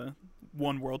top of the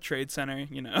One World Trade Center,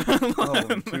 you know.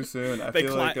 Too soon.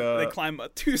 They climb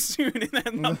up too soon and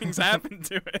then nothing's happened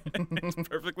to it. It's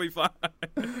perfectly fine.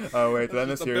 Oh wait, did I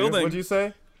miss you? What'd you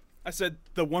say? I said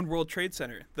the One World Trade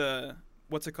Center.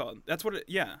 What's it called? That's what it.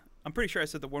 Yeah, I'm pretty sure I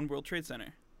said the One World Trade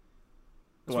Center.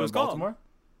 That's what it's Baltimore?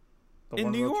 Called.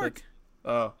 In New York.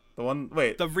 Oh, the one.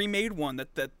 Wait. The remade one. The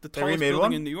tallest building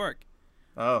one? In New York.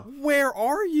 Oh. Where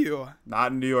are you?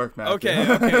 Not in New York, man. Okay.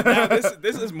 Now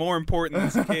this is more important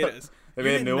than cicadas. They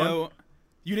made a new one?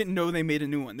 You didn't know they made a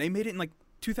new one. They made it in like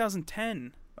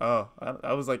 2010. Oh,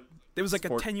 I was like... There was like a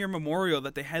 10-year memorial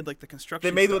that they had like the construction.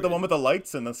 They made the one with the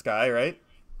lights in the sky, right?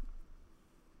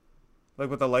 Like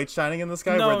with the lights shining in the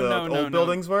sky where the old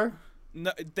buildings were?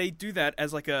 No, they do that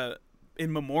as like a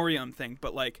in memoriam thing,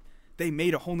 but like they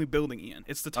made a whole new building, Ian.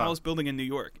 It's the tallest building in New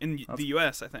York, in the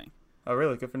U.S., I think. Oh,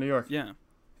 really? Good for New York. Yeah.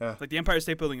 Like the Empire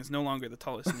State Building is no longer the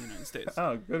tallest in the United States.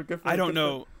 Oh, good for I don't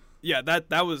know. Yeah,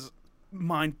 that was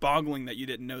mind-boggling that you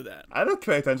didn't know that. I don't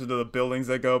pay attention to the buildings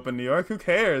that go up in New York. Who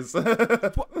cares?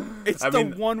 It's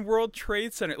the One World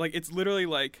Trade Center. Like, it's literally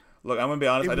like... Look, I'm gonna be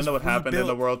honest. I didn't know what happened in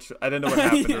the world. I didn't know what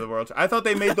happened in the world. I thought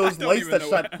they made those lights that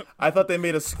shine. I thought they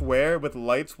made a square with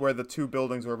lights where the two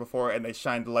buildings were before, and they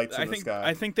shined lights in the sky.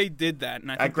 I think they did that,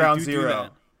 and I think at Ground do Zero.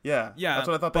 That. Yeah, that's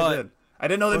what I thought they did. I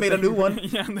didn't know they made a new one.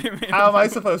 Yeah, they made. How am I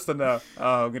supposed to know?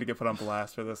 Oh, I'm gonna get put on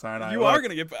blast for this, aren't I? You are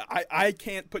gonna get. I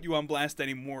can't put you on blast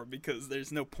anymore because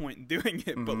there's no point in doing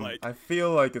it. But like, I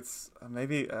feel like it's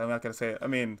maybe I'm not gonna say it. I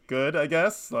mean, good, I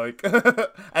guess. Like, I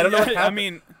don't know what happened. I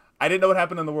mean, I didn't know what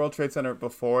happened in the World Trade Center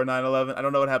before 9/11. I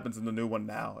don't know what happens in the new one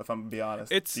now. If I'm gonna be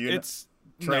honest, it's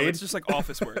just like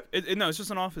office work. No, it's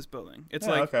just an office building. It's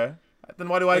okay. Then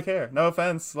why do I care? No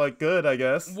offense, like good, I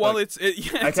guess. Well, like,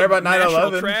 I care about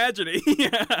 9/11. Tragedy.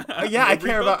 I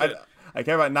care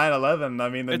about 9/11. I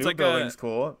mean, the new building's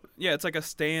cool. Yeah, it's like a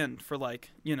stand for like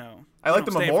I like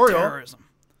the memorial. Terrorism.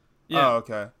 Yeah. Oh,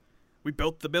 okay. We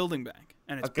built the building back,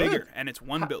 and it's bigger, and it's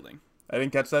one building. I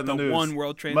didn't catch that in the news. The One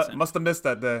World Trade Center. Must have missed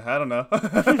that day. I don't know. Must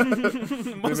have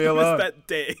missed that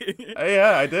day.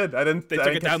 Yeah, I did. I didn't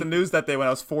catch the news that day when I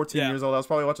was 14 years old. I was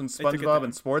probably watching SpongeBob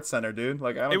and Sports Center, dude.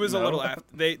 Like, it was a little after.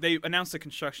 They announced the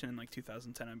construction in like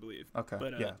 2010, I believe. Okay.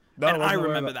 But, yeah. And I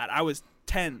remember that. I was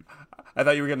 10. I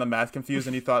thought you were getting the math confused,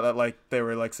 and you thought that like they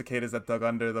were like cicadas that dug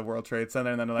under the World Trade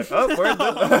Center, and then they're like, oh, where's this?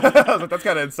 I was like, that's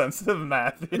kind of insensitive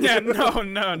math. Yeah, no.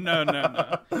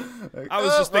 I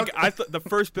was just thinking. I thought the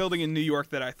first building in New York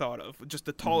that I thought of, just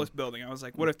the tallest building. I was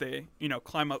like, what if they,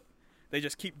 climb up? They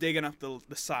just keep digging up the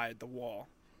side, the wall,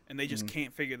 and they just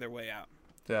can't figure their way out.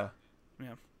 Yeah.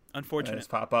 Unfortunate. They just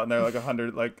pop out and they're like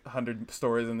 100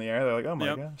 stories in the air. They're like, oh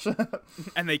my gosh.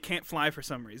 And they can't fly for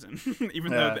some reason,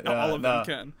 even though all of them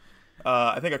can.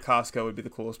 I think a Costco would be the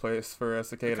coolest place for a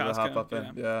cicada to hop up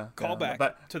in. Yeah.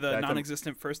 Callback to the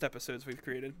non-existent first episodes we've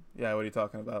created. Yeah, what are you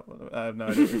talking about? I have no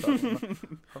idea what you're talking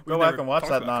about. Go back and watch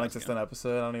that non-existent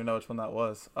episode. I don't even know which one that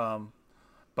was.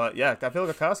 But yeah, I feel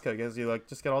like a Costco gives you like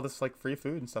just get all this like free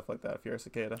food and stuff like that if you're a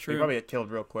cicada. True. You probably get killed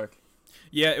real quick.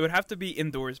 Yeah, it would have to be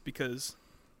indoors because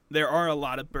there are a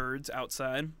lot of birds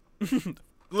outside.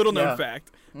 Little known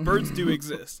fact: birds do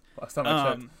exist. Last time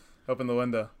I checked, open the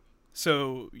window.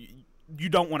 So you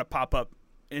don't want to pop up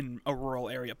in a rural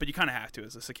area, but you kind of have to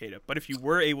as a cicada. But if you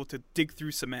were able to dig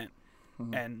through cement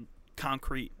and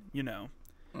concrete,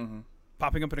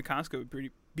 popping up in a Costco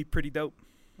would be pretty dope.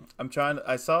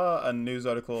 I saw a news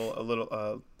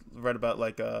article read about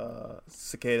like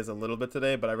cicadas a little bit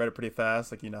today, but I read it pretty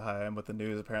fast. Like, you know how I am with the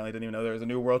news. Apparently didn't even know there was a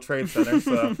new World Trade Center.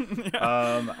 So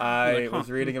I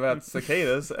was reading about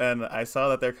cicadas, and I saw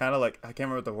that they're kind of like, I can't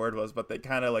remember what the word was, but they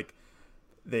kind of like,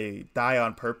 they die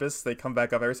on purpose. They come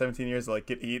back up every 17 years to like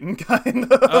get eaten,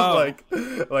 kind of.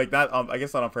 like not I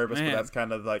guess not on purpose, but that's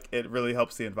kind of like, it really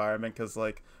helps the environment because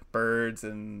like birds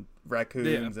and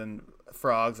raccoons and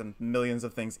frogs and millions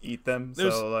of things eat them.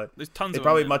 So like, there's tons. It's of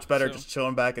probably them, much better so. just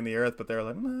chilling back in the earth. But they're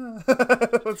like, nah.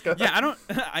 Let's go. Yeah, I don't.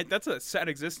 That's a sad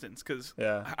existence because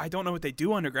I don't know what they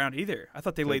do underground either. I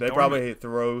thought they laid. They dormant. probably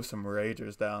throw some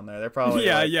ragers down there. They're probably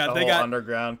a they whole got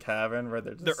underground cavern where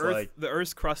they're just the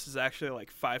Earth's crust is actually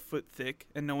like 5 foot thick,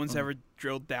 and no one's ever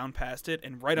drilled down past it.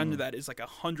 And right under that is like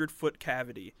 100-foot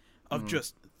cavity of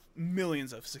just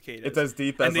millions of cicadas. It's as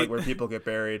deep as like where people get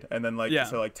buried, and then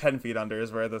so like 10 feet under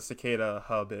is where the cicada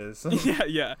hub is.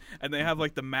 yeah, and they have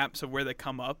like the maps of where they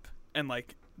come up, and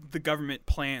like the government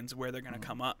plans where they're gonna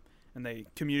come up, and they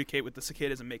communicate with the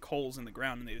cicadas and make holes in the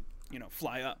ground, and they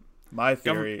fly up. My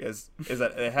theory is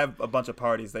that they have a bunch of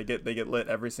parties. They get lit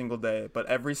every single day, but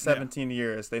every 17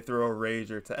 years they throw a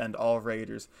rager to end all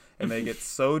ragers, and they get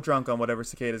so drunk on whatever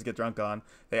cicadas get drunk on.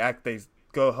 They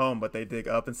go home, but they dig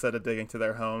up instead of digging to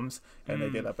their homes, and they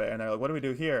get up there and they're like, "What do we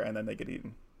do here?" And then they get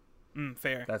eaten.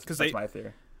 Fair. That's my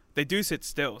theory. They do sit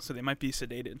still, so they might be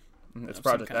sedated. It's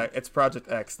Project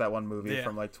X, that one movie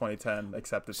from like 2010,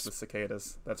 except it's the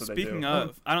cicadas. That's what they do. Speaking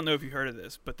of, I don't know if you heard of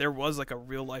this, but there was like a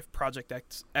real life Project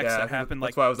X that happened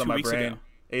like 2 weeks ago. That's why it was on my brain.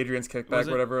 Adrian's Kickback,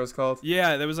 whatever it was called.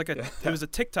 Yeah, there was like it was a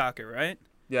TikToker, right?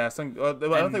 Yeah, I don't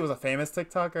think it was a famous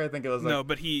TikToker. I think it was like... No,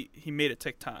 but he made a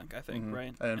TikTok, I think,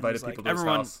 right? And invited people to his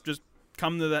everyone house. Just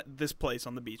come to this place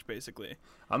on the beach, basically.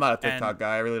 I'm not a TikTok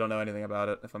guy. I really don't know anything about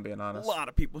it, if I'm being honest. A lot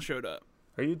of people showed up.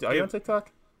 Are you on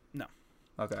TikTok? No.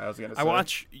 Okay, I was going to say. I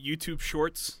watch YouTube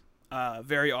Shorts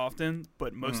very often,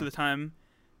 but most of the time,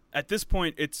 at this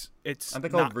point, it's aren't they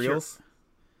called Reels?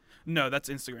 No, that's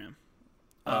Instagram.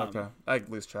 Okay, I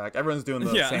lose track. Everyone's doing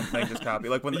the same thing, just copy.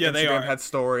 Like when Instagram had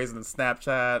stories, and then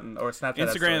Snapchat, or Snapchat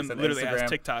Instagram has literally Instagram,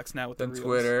 has TikToks now with then the Reels.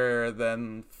 Twitter,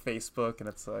 then Facebook, and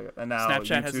it's like, and now Snapchat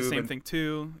YouTube has the same thing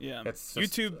too. Yeah,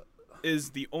 YouTube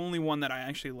is the only one that I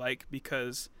actually like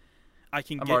because I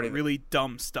can get really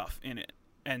dumb stuff in it,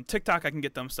 and TikTok I can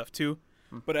get dumb stuff too,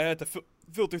 but I had to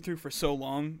filter through for so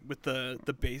long with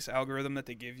the base algorithm that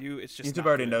they give you. It's just YouTube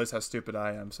already knows how stupid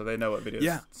I am, so they know what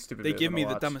videos. Stupid. They videos give me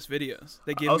the dumbest videos.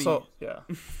 They give me.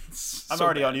 I'm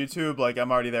already on YouTube. Like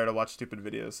I'm already there to watch stupid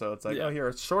videos. So it's like, here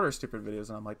are shorter stupid videos,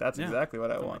 and I'm like, that's exactly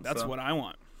what I want. That's what I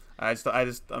want.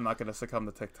 I'm not gonna succumb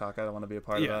to TikTok. I don't want to be a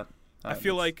part of that. I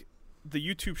feel like the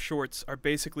YouTube Shorts are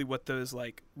basically what those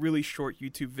like really short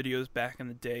YouTube videos back in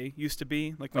the day used to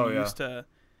be. Like when you used to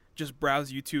just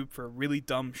browse YouTube for really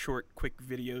dumb, short, quick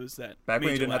videos that back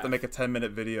when you didn't have to make a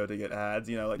 10-minute video to get ads.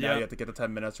 Now you have to get the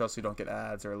 10 minutes, or else you don't get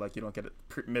ads, or like you don't get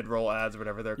mid-roll ads or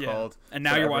whatever they're called. And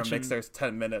now you're watching. Makes theirs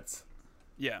 10 minutes.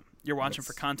 Yeah, you're watching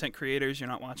for content creators. You're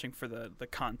not watching for the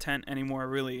content anymore.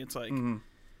 Really, it's like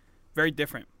very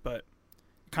different, but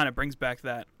it kind of brings back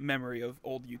that memory of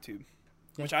old YouTube.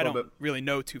 Which I don't really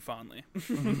know too fondly,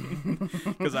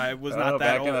 because I was not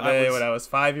that old. Back in the day when I was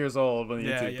 5 years old when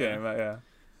YouTube came out,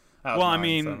 well, I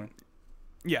mean,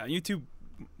 YouTube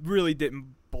really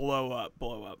didn't blow up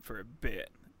for a bit.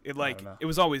 It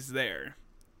was always there,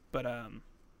 but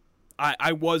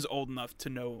I was old enough to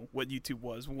know what YouTube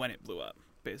was when it blew up,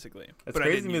 basically. It's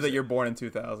crazy to me that you're born in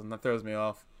 2000. That throws me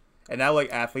off. And now,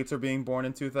 like, athletes are being born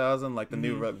in 2000. Like, the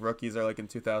new rookies are, like, in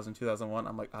 2000, 2001.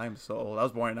 I'm like, I am so old. I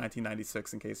was born in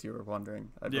 1996, in case you were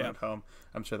wondering. I burned at home.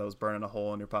 I'm sure that was burning a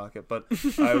hole in your pocket. But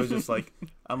I was just like,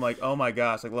 I'm like, oh, my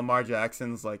gosh. Like, Lamar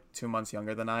Jackson's, like, 2 months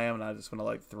younger than I am. And I just want to,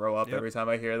 like, throw up every time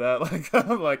I hear that. Like,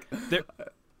 I'm like...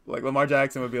 Like, Lamar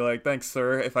Jackson would be like, thanks,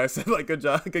 sir. If I said, like, good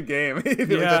job, good game. He'd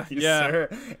be like, thank you, sir.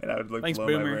 And I would, like, blow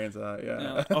my brains out.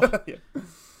 Yeah.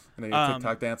 And then you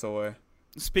TikTok dance away.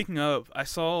 Speaking of, I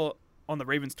saw on the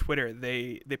Ravens Twitter,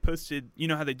 they posted, you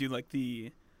know how they do like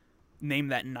the name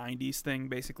that 90s thing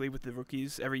basically with the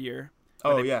rookies every year?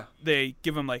 They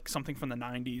give them like something from the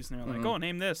 90s and they're like, oh,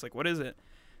 name this. Like, what is it?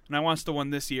 And I watched the one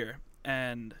this year.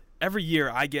 And every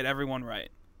year I get everyone right.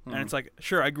 And it's like,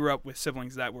 sure, I grew up with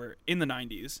siblings that were in the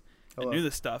 90s and knew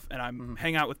this stuff. And I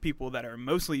hang out with people that are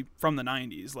mostly from the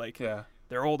 90s. Like,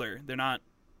 they're older. They're not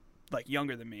like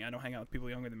younger than me. I don't hang out with people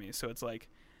younger than me. So it's like,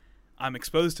 I'm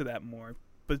exposed to that more,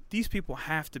 but these people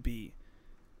have to be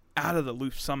out of the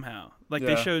loop somehow. Like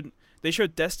they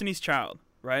showed Destiny's Child,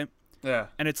 right? Yeah.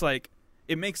 And it's like,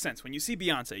 it makes sense when you see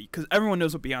Beyonce, because everyone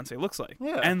knows what Beyonce looks like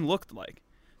and looked like.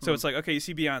 So it's like, okay, you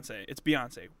see Beyonce, it's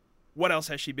Beyonce. What else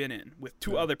has she been in with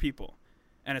two other people?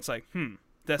 And it's like,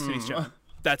 Destiny's Child.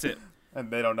 That's it. And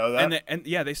they don't know that. And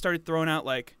they started throwing out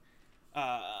like,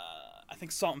 I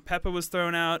think Salt and Pepper was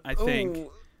thrown out. I think,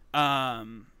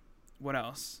 what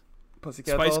else?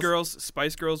 Pussycat Dolls?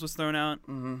 Spice Girls was thrown out.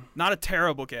 Not a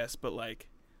terrible guess, but like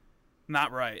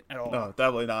not right at all. No,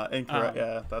 definitely not. Incorrect.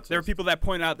 Yeah, that's. There are people that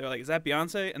point out, they're like, "Is that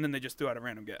Beyonce?" And then they just threw out a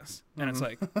random guess, and it's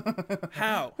like,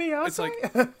 how? Beyonce? It's like,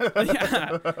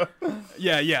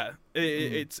 yeah.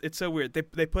 It's so weird. They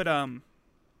put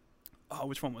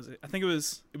which one was it? I think it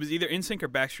was either NSYNC or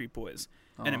Backstreet Boys,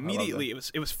 and immediately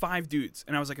it was 5 dudes,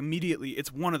 and I was like, immediately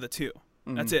it's one of the two.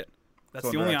 That's it. That's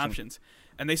the only options.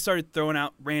 And they started throwing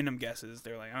out random guesses.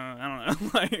 They're like, I don't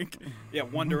know, like,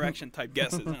 One Direction type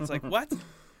guesses. And it's like, what?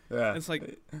 Yeah. It's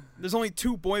like, there's only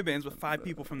 2 boy bands with 5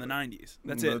 people from the 90s.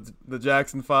 That's it. The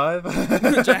Jackson 5?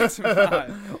 The Jackson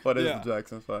 5. What is the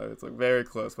Jackson 5? It's like very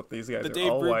close, but these guys are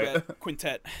all white. The Dave Brubeck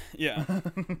Quintet. Yeah.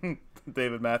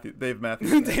 David Matthews David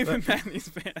Matthews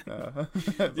Band.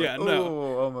 Yeah,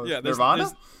 no. Almost. Yeah,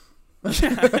 Nirvana?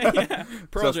 Yeah.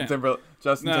 Pearl Justin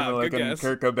Jam. Timberlake and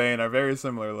Kurt Cobain are very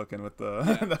similar looking with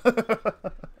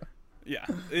the. Yeah.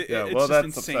 Well, that's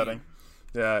insane. Upsetting.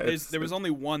 Yeah. There was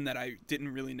only one that I didn't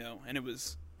really know, and it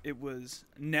was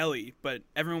Nelly, but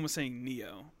everyone was saying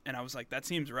Neo, and I was like, that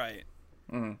seems right.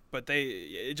 Mm-hmm. But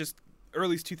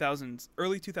early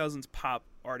 2000s pop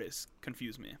artists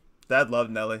confuse me. Dad loved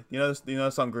Nelly. You know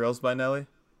the song "Girls" by Nelly.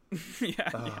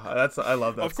 Yeah. I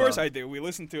love that. Of course song. I do. We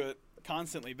listened to it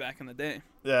constantly back in the day.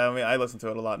 Yeah, I mean, I listen to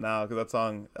it a lot now because that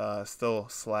song still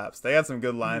slaps. They had some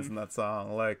good lines in that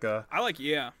song, like. I like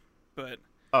but.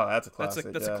 Oh, that's a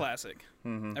classic. That's a classic.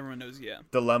 Mm-hmm. Everyone knows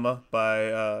Dilemma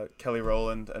by Kelly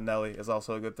Rowland and Nelly is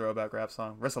also a good throwback rap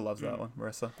song. Marissa loves that one.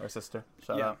 Marissa, our sister.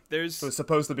 Shout out. It was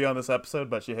supposed to be on this episode,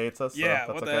 but she hates us. So that's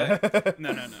what okay. the heck?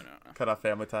 No. Cut off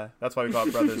family tie. That's why we call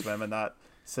it Brothers Whim and not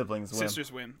Siblings Whim.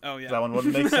 Sisters Whim. Oh, yeah. That one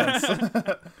wouldn't make sense.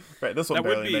 Right, this one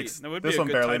barely makes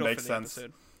sense.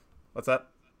 Episode. What's that?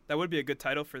 That would be a good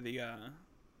title for the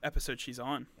episode she's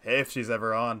on. Hey, if she's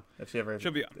ever on.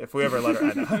 She'll be on. If we ever let her.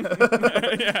 I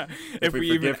know. Yeah. If we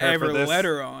even ever let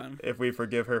her on. If we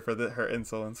forgive her for her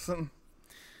insolence.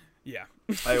 Yeah.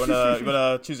 You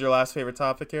wanna choose your last favorite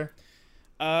topic here?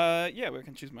 Yeah, we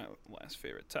can choose my last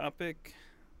favorite topic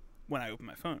when I open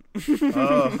my phone.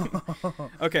 Oh.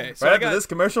 Okay. So right after this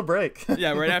commercial break.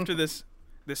 Yeah, right after this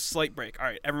slight break. All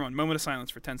right, everyone, moment of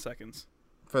silence for 10 seconds.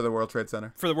 For the World Trade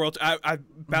Center. For the World... I'm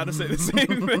about to say the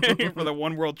same thing. For the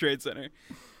One World Trade Center.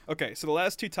 Okay, so the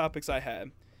last 2 topics I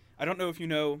had, I don't know if you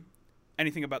know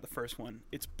anything about the first one.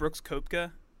 It's Brooks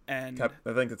Koepka and...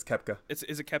 I think it's Koepka. Is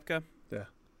it Koepka? Yeah.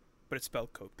 But it's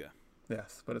spelled Koepka.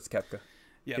 Yes, but it's Koepka.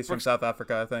 Yeah, He's from South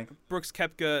Africa, I think. Brooks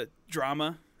Koepka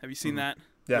drama. Have you seen that?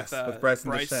 Yes, with Bryson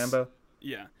DeChambeau.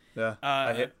 Yeah. Yeah.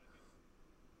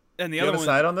 And the other one... You have a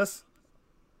side on this?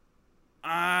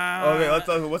 Okay,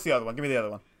 what's the other one? Give me the other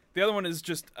one. The other one is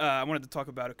just I wanted to talk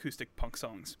about acoustic punk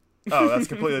songs. Oh, that's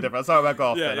completely different. Let's talk about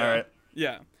golf then. Yeah. All right.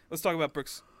 Yeah. Let's talk about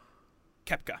Brooks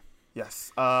Koepka.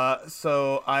 Yes.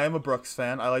 So I am a Brooks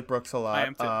fan. I like Brooks a lot. I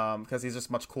am too. Because he's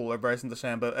just much cooler. Bryson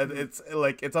DeChambeau.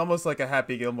 It's almost like a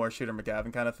Happy Gilmore, Shooter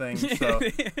McGavin kind of thing. So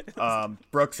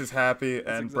Brooks is Happy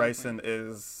and Bryson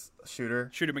is Shooter.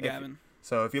 Shooter McGavin.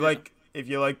 If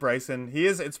you like Bryson,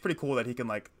 it's pretty cool that he can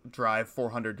like drive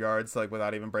 400 yards like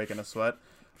without even breaking a sweat.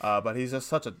 But he's just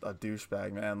such a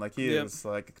douchebag, man. Like he is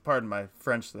like, pardon my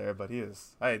French there, but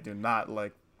I do not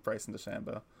like Bryson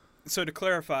DeChambeau. So to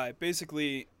clarify,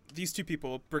 basically these 2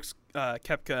 people, Brooks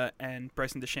Koepka and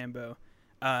Bryson DeChambeau,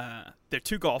 they're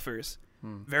 2 golfers,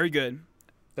 very good.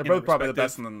 They're both probably the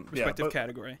best in the respective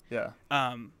category. Yeah.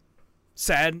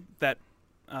 Sad that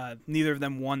neither of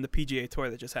them won the PGA Tour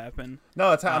that just happened.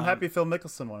 No, I'm happy Phil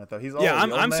Mickelson won it though. He's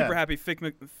I'm super happy Fick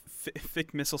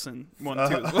Mickelson won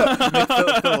too.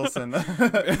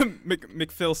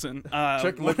 McPhilson.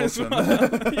 Chick Mickelson.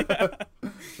 Yeah.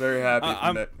 Very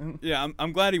happy. Yeah,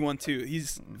 I'm glad he won too.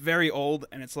 He's very old,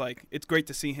 and it's great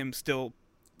to see him still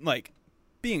like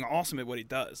being awesome at what he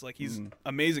does. Like he's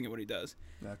amazing at what he does.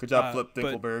 Yeah, good job, Flip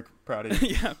Dinkelberg. Proud of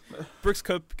you. Yeah, Brooks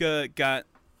Koepka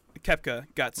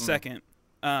got second.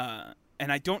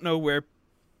 And I don't know where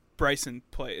Bryson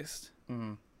placed.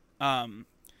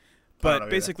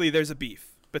 But basically there's a beef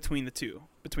between the 2,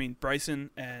 between Bryson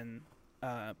and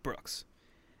Brooks.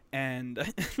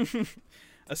 And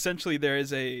essentially there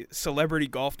is a celebrity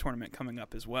golf tournament coming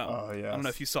up as well. Oh, yes. I don't know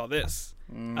if you saw this.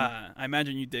 I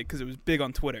imagine you did because it was big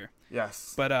on Twitter.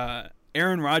 Yes. But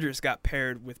Aaron Rodgers got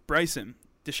paired with Bryson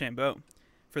DeChambeau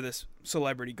for this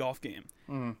celebrity golf game.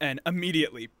 And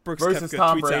immediately Brooks Koepka versus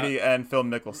Tom tweets Brady out, and Phil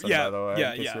Mickelson, by the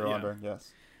way. You're wondering. Yes.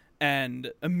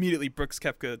 And immediately Brooks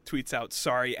Koepka tweets out,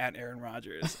 "Sorry at Aaron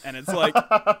Rodgers," and it's like,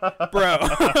 bro,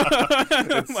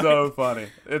 it's so funny.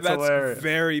 It's that's hilarious.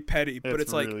 Very petty, but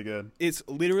it's like really good. It's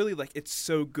literally like it's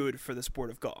so good for the sport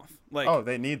of golf. Like,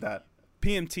 they need that.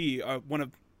 PMT are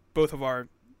both of our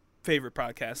favorite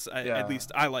podcasts. At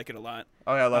least I like it a lot.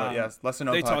 Oh yeah, I love it. Yeah, lesser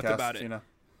known podcasts. They talked about it.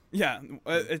 Yeah,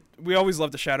 we always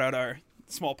love to shout out our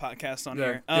small podcasts on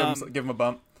here. Give them a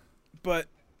bump. But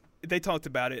they talked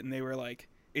about it, and they were like,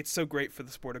 it's so great for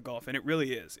the sport of golf, and it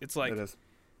really is. It's like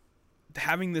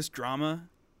having this drama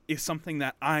is something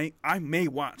that I may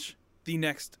watch the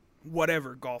next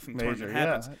whatever golfing tournament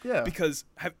happens. Yeah. Because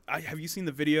have you seen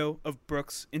the video of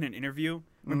Brooks in an interview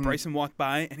when Bryson walked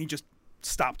by and he just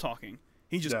stopped talking?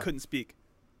 He just couldn't speak.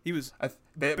 He was.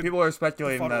 People are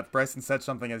speculating that Bryson said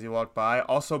something as he walked by.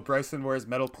 Also, Bryson wears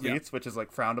metal cleats, which is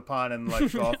like frowned upon in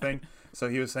like golfing. So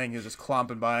he was saying he was just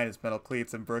clomping by in his metal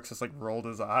cleats, and Brooks just like rolled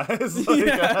his eyes.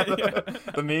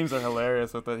 The memes are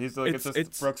hilarious with it. He's like, it's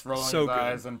just Brooks rolling his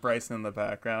eyes and Bryson in the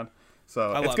background.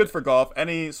 So it's good for golf.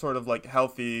 Any sort of like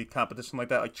healthy competition like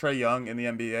that, like Trae Young in the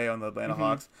NBA on the Atlanta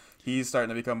Hawks, he's starting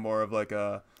to become more of like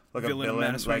a villain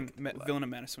villain of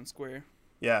Madison Square.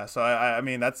 Yeah, so I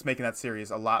mean that's making that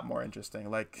series a lot more interesting.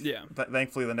 Like,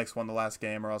 thankfully the Knicks won the last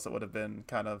game, or else it would have been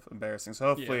kind of embarrassing. So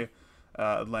hopefully,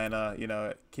 Atlanta,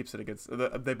 it keeps it a good.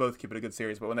 They both keep it a good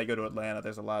series, but when they go to Atlanta,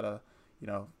 there's a lot of,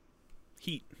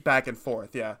 heat back and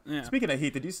forth. Yeah. Speaking of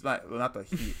heat, did you see, not the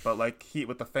heat, but like heat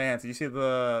with the fans? Did you see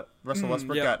the Russell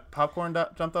Westbrook got popcorn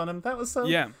jumped on him? That was so.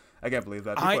 Yeah. I can't believe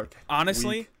that.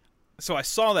 Honestly, weak. So I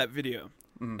saw that video,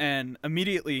 and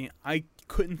immediately I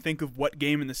couldn't think of what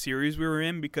game in the series we were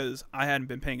in because I hadn't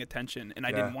been paying attention and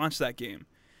I didn't watch that game.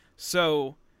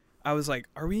 So I was like,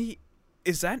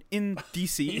 is that in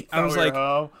DC? I was like,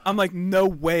 I'm like, no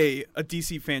way a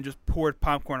DC fan just poured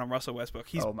popcorn on Russell Westbrook.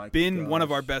 He's been one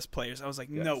of our best players. I was like,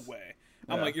 no way.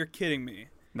 I'm like, you're kidding me.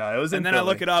 No, it was. And then I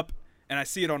look it up and I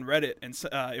see it on Reddit, and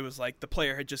it was like the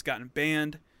player had just gotten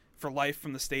banned for life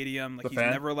from the stadium. Like, he's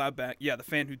never allowed back. Yeah, the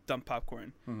fan who dumped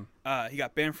popcorn. He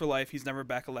got banned for life. He's never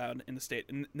back allowed in the state.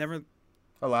 Never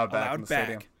allowed back in the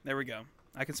stadium. There we go.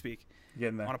 I can speak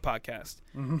Getting there. On a podcast.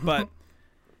 But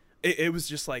it was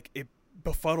just like, it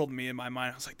befuddled me in my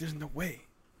mind. I was like, there's no way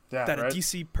that a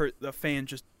DC the fan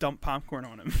just dumped popcorn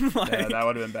on him. Like, yeah, that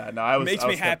would have been bad. No, it makes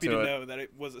me happy to know that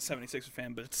it was a 76er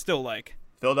fan, but it's still like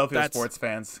Philadelphia sports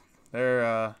fans. They're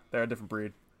a different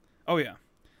breed. Oh yeah.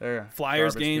 They're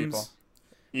Flyers games.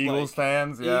 People. Eagles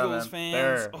fans. Yeah, Eagles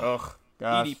fans. Ugh.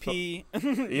 Gosh. EDP.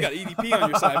 You got EDP on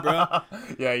your side, bro.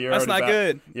 Yeah, that's not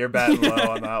good. You're batting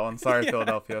low on that one. Sorry,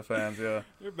 Philadelphia fans. Yeah.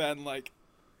 You're batting like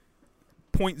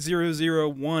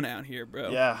 .001 out here, bro.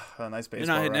 Yeah, a nice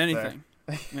baseball. You're not hitting anything.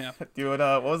 Yeah. Dude,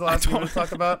 what was the last thing we were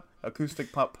talking about?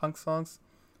 Acoustic punk songs?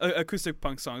 Acoustic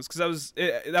punk songs, because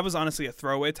that was honestly a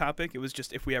throwaway topic. It was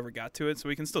just if we ever got to it, so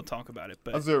we can still talk about it.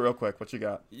 But let's do it real quick. What you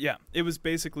got? Yeah, it was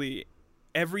basically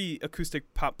every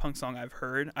acoustic pop punk song I've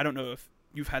heard, I don't know if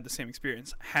you've had the same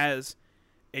experience, has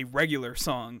a regular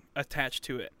song attached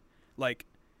to it. Like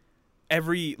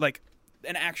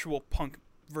an actual punk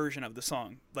version of the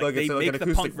song. Like they make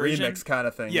the punk version remix kind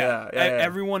of thing. Yeah.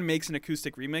 Everyone makes an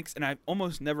acoustic remix, and I've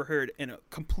almost never heard a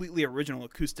completely original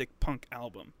acoustic punk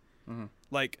album.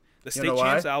 Like the State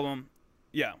Champs album.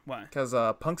 Yeah, why? Because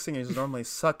punk singers normally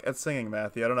suck at singing,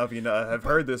 Matthew. I don't know if you have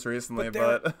heard this recently,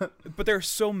 but there are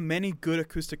so many good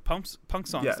acoustic punk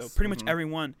songs, though. Pretty much every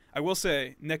one. I will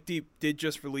say, Neck Deep did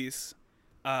just release,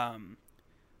 it's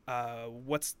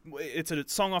a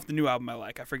song off the new album I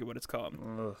like. I forget what it's called.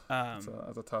 That's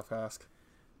a tough ask.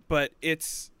 But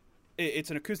it's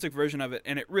an acoustic version of it,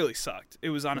 and it really sucked. It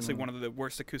was honestly one of the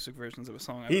worst acoustic versions of a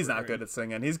song I've He's ever not heard. good at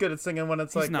singing. He's good at singing when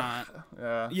it's he's like... not.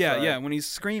 Yeah, when he's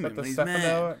screaming, when he's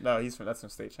mad. No, that's from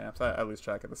State Champs. I lose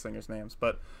track of the singers' names.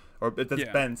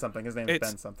 It's Ben something. His name is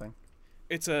Ben something.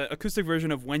 It's an acoustic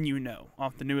version of When You Know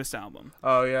off the newest album.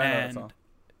 Oh, yeah, I know that song.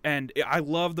 And I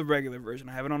love the regular version.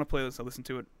 I have it on a playlist. I listen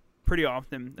to it pretty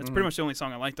often. That's pretty much the only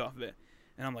song I liked off of it.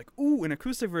 And I'm like, ooh, an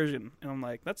acoustic version. And I'm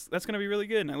like, that's going to be really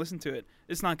good. And I listen to it.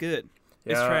 It's not good.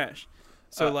 Yeah. It's trash.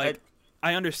 So,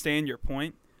 I understand your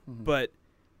point, but,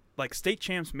 State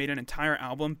Champs made an entire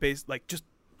album based, just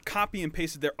copy and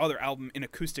pasted their other album in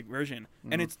acoustic version,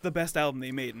 and it's the best album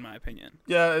they made, in my opinion.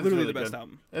 Yeah, it's literally really the best good.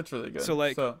 album. It's really good.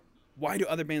 So, why do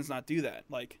other bands not do that?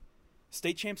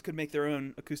 State Champs could make their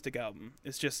own acoustic album.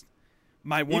 It's just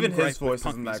my one. Even his voice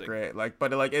isn't that great.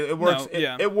 But it works.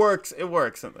 It works. It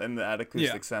works in that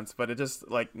acoustic sense. But it just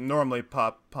normally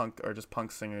pop punk or just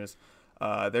punk singers,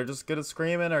 they're just good at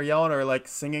screaming or yelling or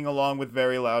singing along with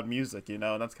very loud music. And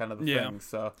that's kind of the thing.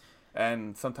 So,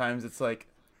 and sometimes it's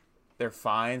they're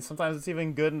fine. Sometimes it's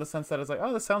even good in the sense that it's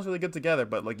oh, this sounds really good together.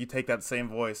 But you take that same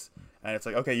voice and it's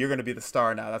okay, you're gonna be the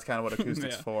star now. That's kind of what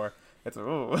acoustic's for. It's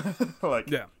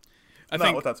I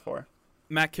think what that's for.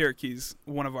 Matt Karake's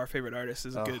one of our favorite artists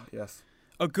is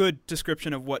a good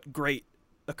description of what great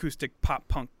acoustic pop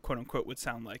punk, quote unquote, would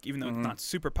sound like. Even though it's not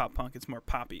super pop punk, it's more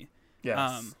poppy.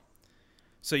 Yes.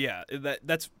 So yeah,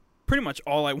 that's pretty much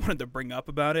all I wanted to bring up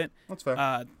about it. That's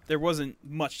fair. There wasn't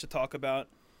much to talk about.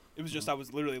 It was just I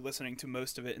was literally listening to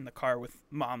most of it in the car with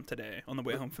Mom today on the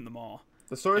way home from the mall.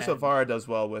 The Story So Far does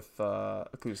well with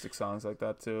acoustic songs like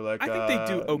that too. Like I think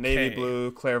they do okay. Navy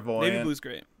Blue, Clairvoyant. Navy Blue's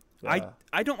great. Yeah.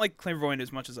 I don't like Clairvoyant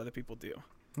as much as other people do.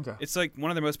 Okay. It's like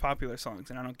one of their most popular songs,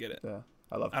 and I don't get it. Yeah,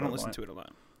 I love. I don't listen to it a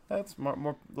lot. That's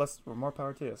more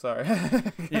power to you. Sorry.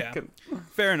 Yeah,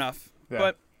 fair enough. Yeah.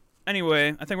 But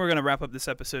anyway, I think we're gonna wrap up this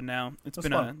episode now. It's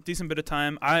been fun. A decent bit of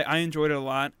time. I enjoyed it a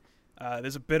lot.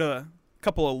 There's a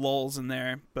couple of lulls in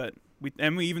there, but we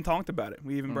even talked about it.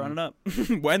 We even brought it up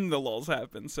when the lulls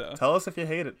happened. So tell us if you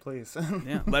hate it, please.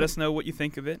 Yeah, let us know what you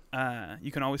think of it.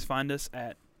 You can always find us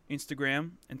at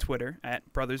Instagram and Twitter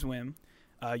at Brothers Whim.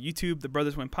 YouTube, the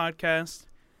Brothers Whim Podcast.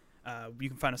 You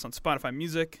can find us on Spotify,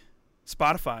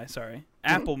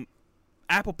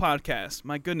 Apple Podcasts.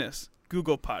 My goodness,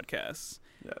 Google Podcasts.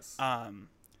 Yes.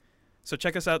 So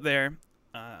check us out there.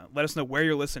 Let us know where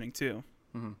you're listening to.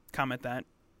 Comment that.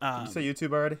 Did you say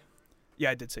YouTube already?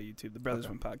 Yeah, I did say YouTube, the Brothers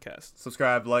Whim Podcast.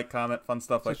 Subscribe, like, comment, fun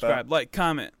stuff like that. Subscribe, like,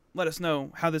 comment. Let us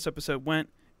know how this episode went.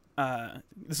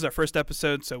 This is our first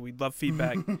episode, so we'd love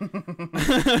feedback.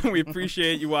 We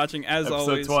appreciate you watching, as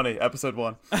always. Episode 20, episode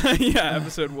 1. Yeah,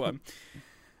 episode 1.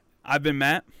 I've been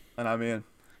Matt. And I'm Ian.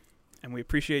 And we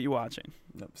appreciate you watching.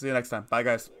 Yep. See you next time. Bye,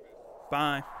 guys.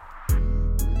 Bye.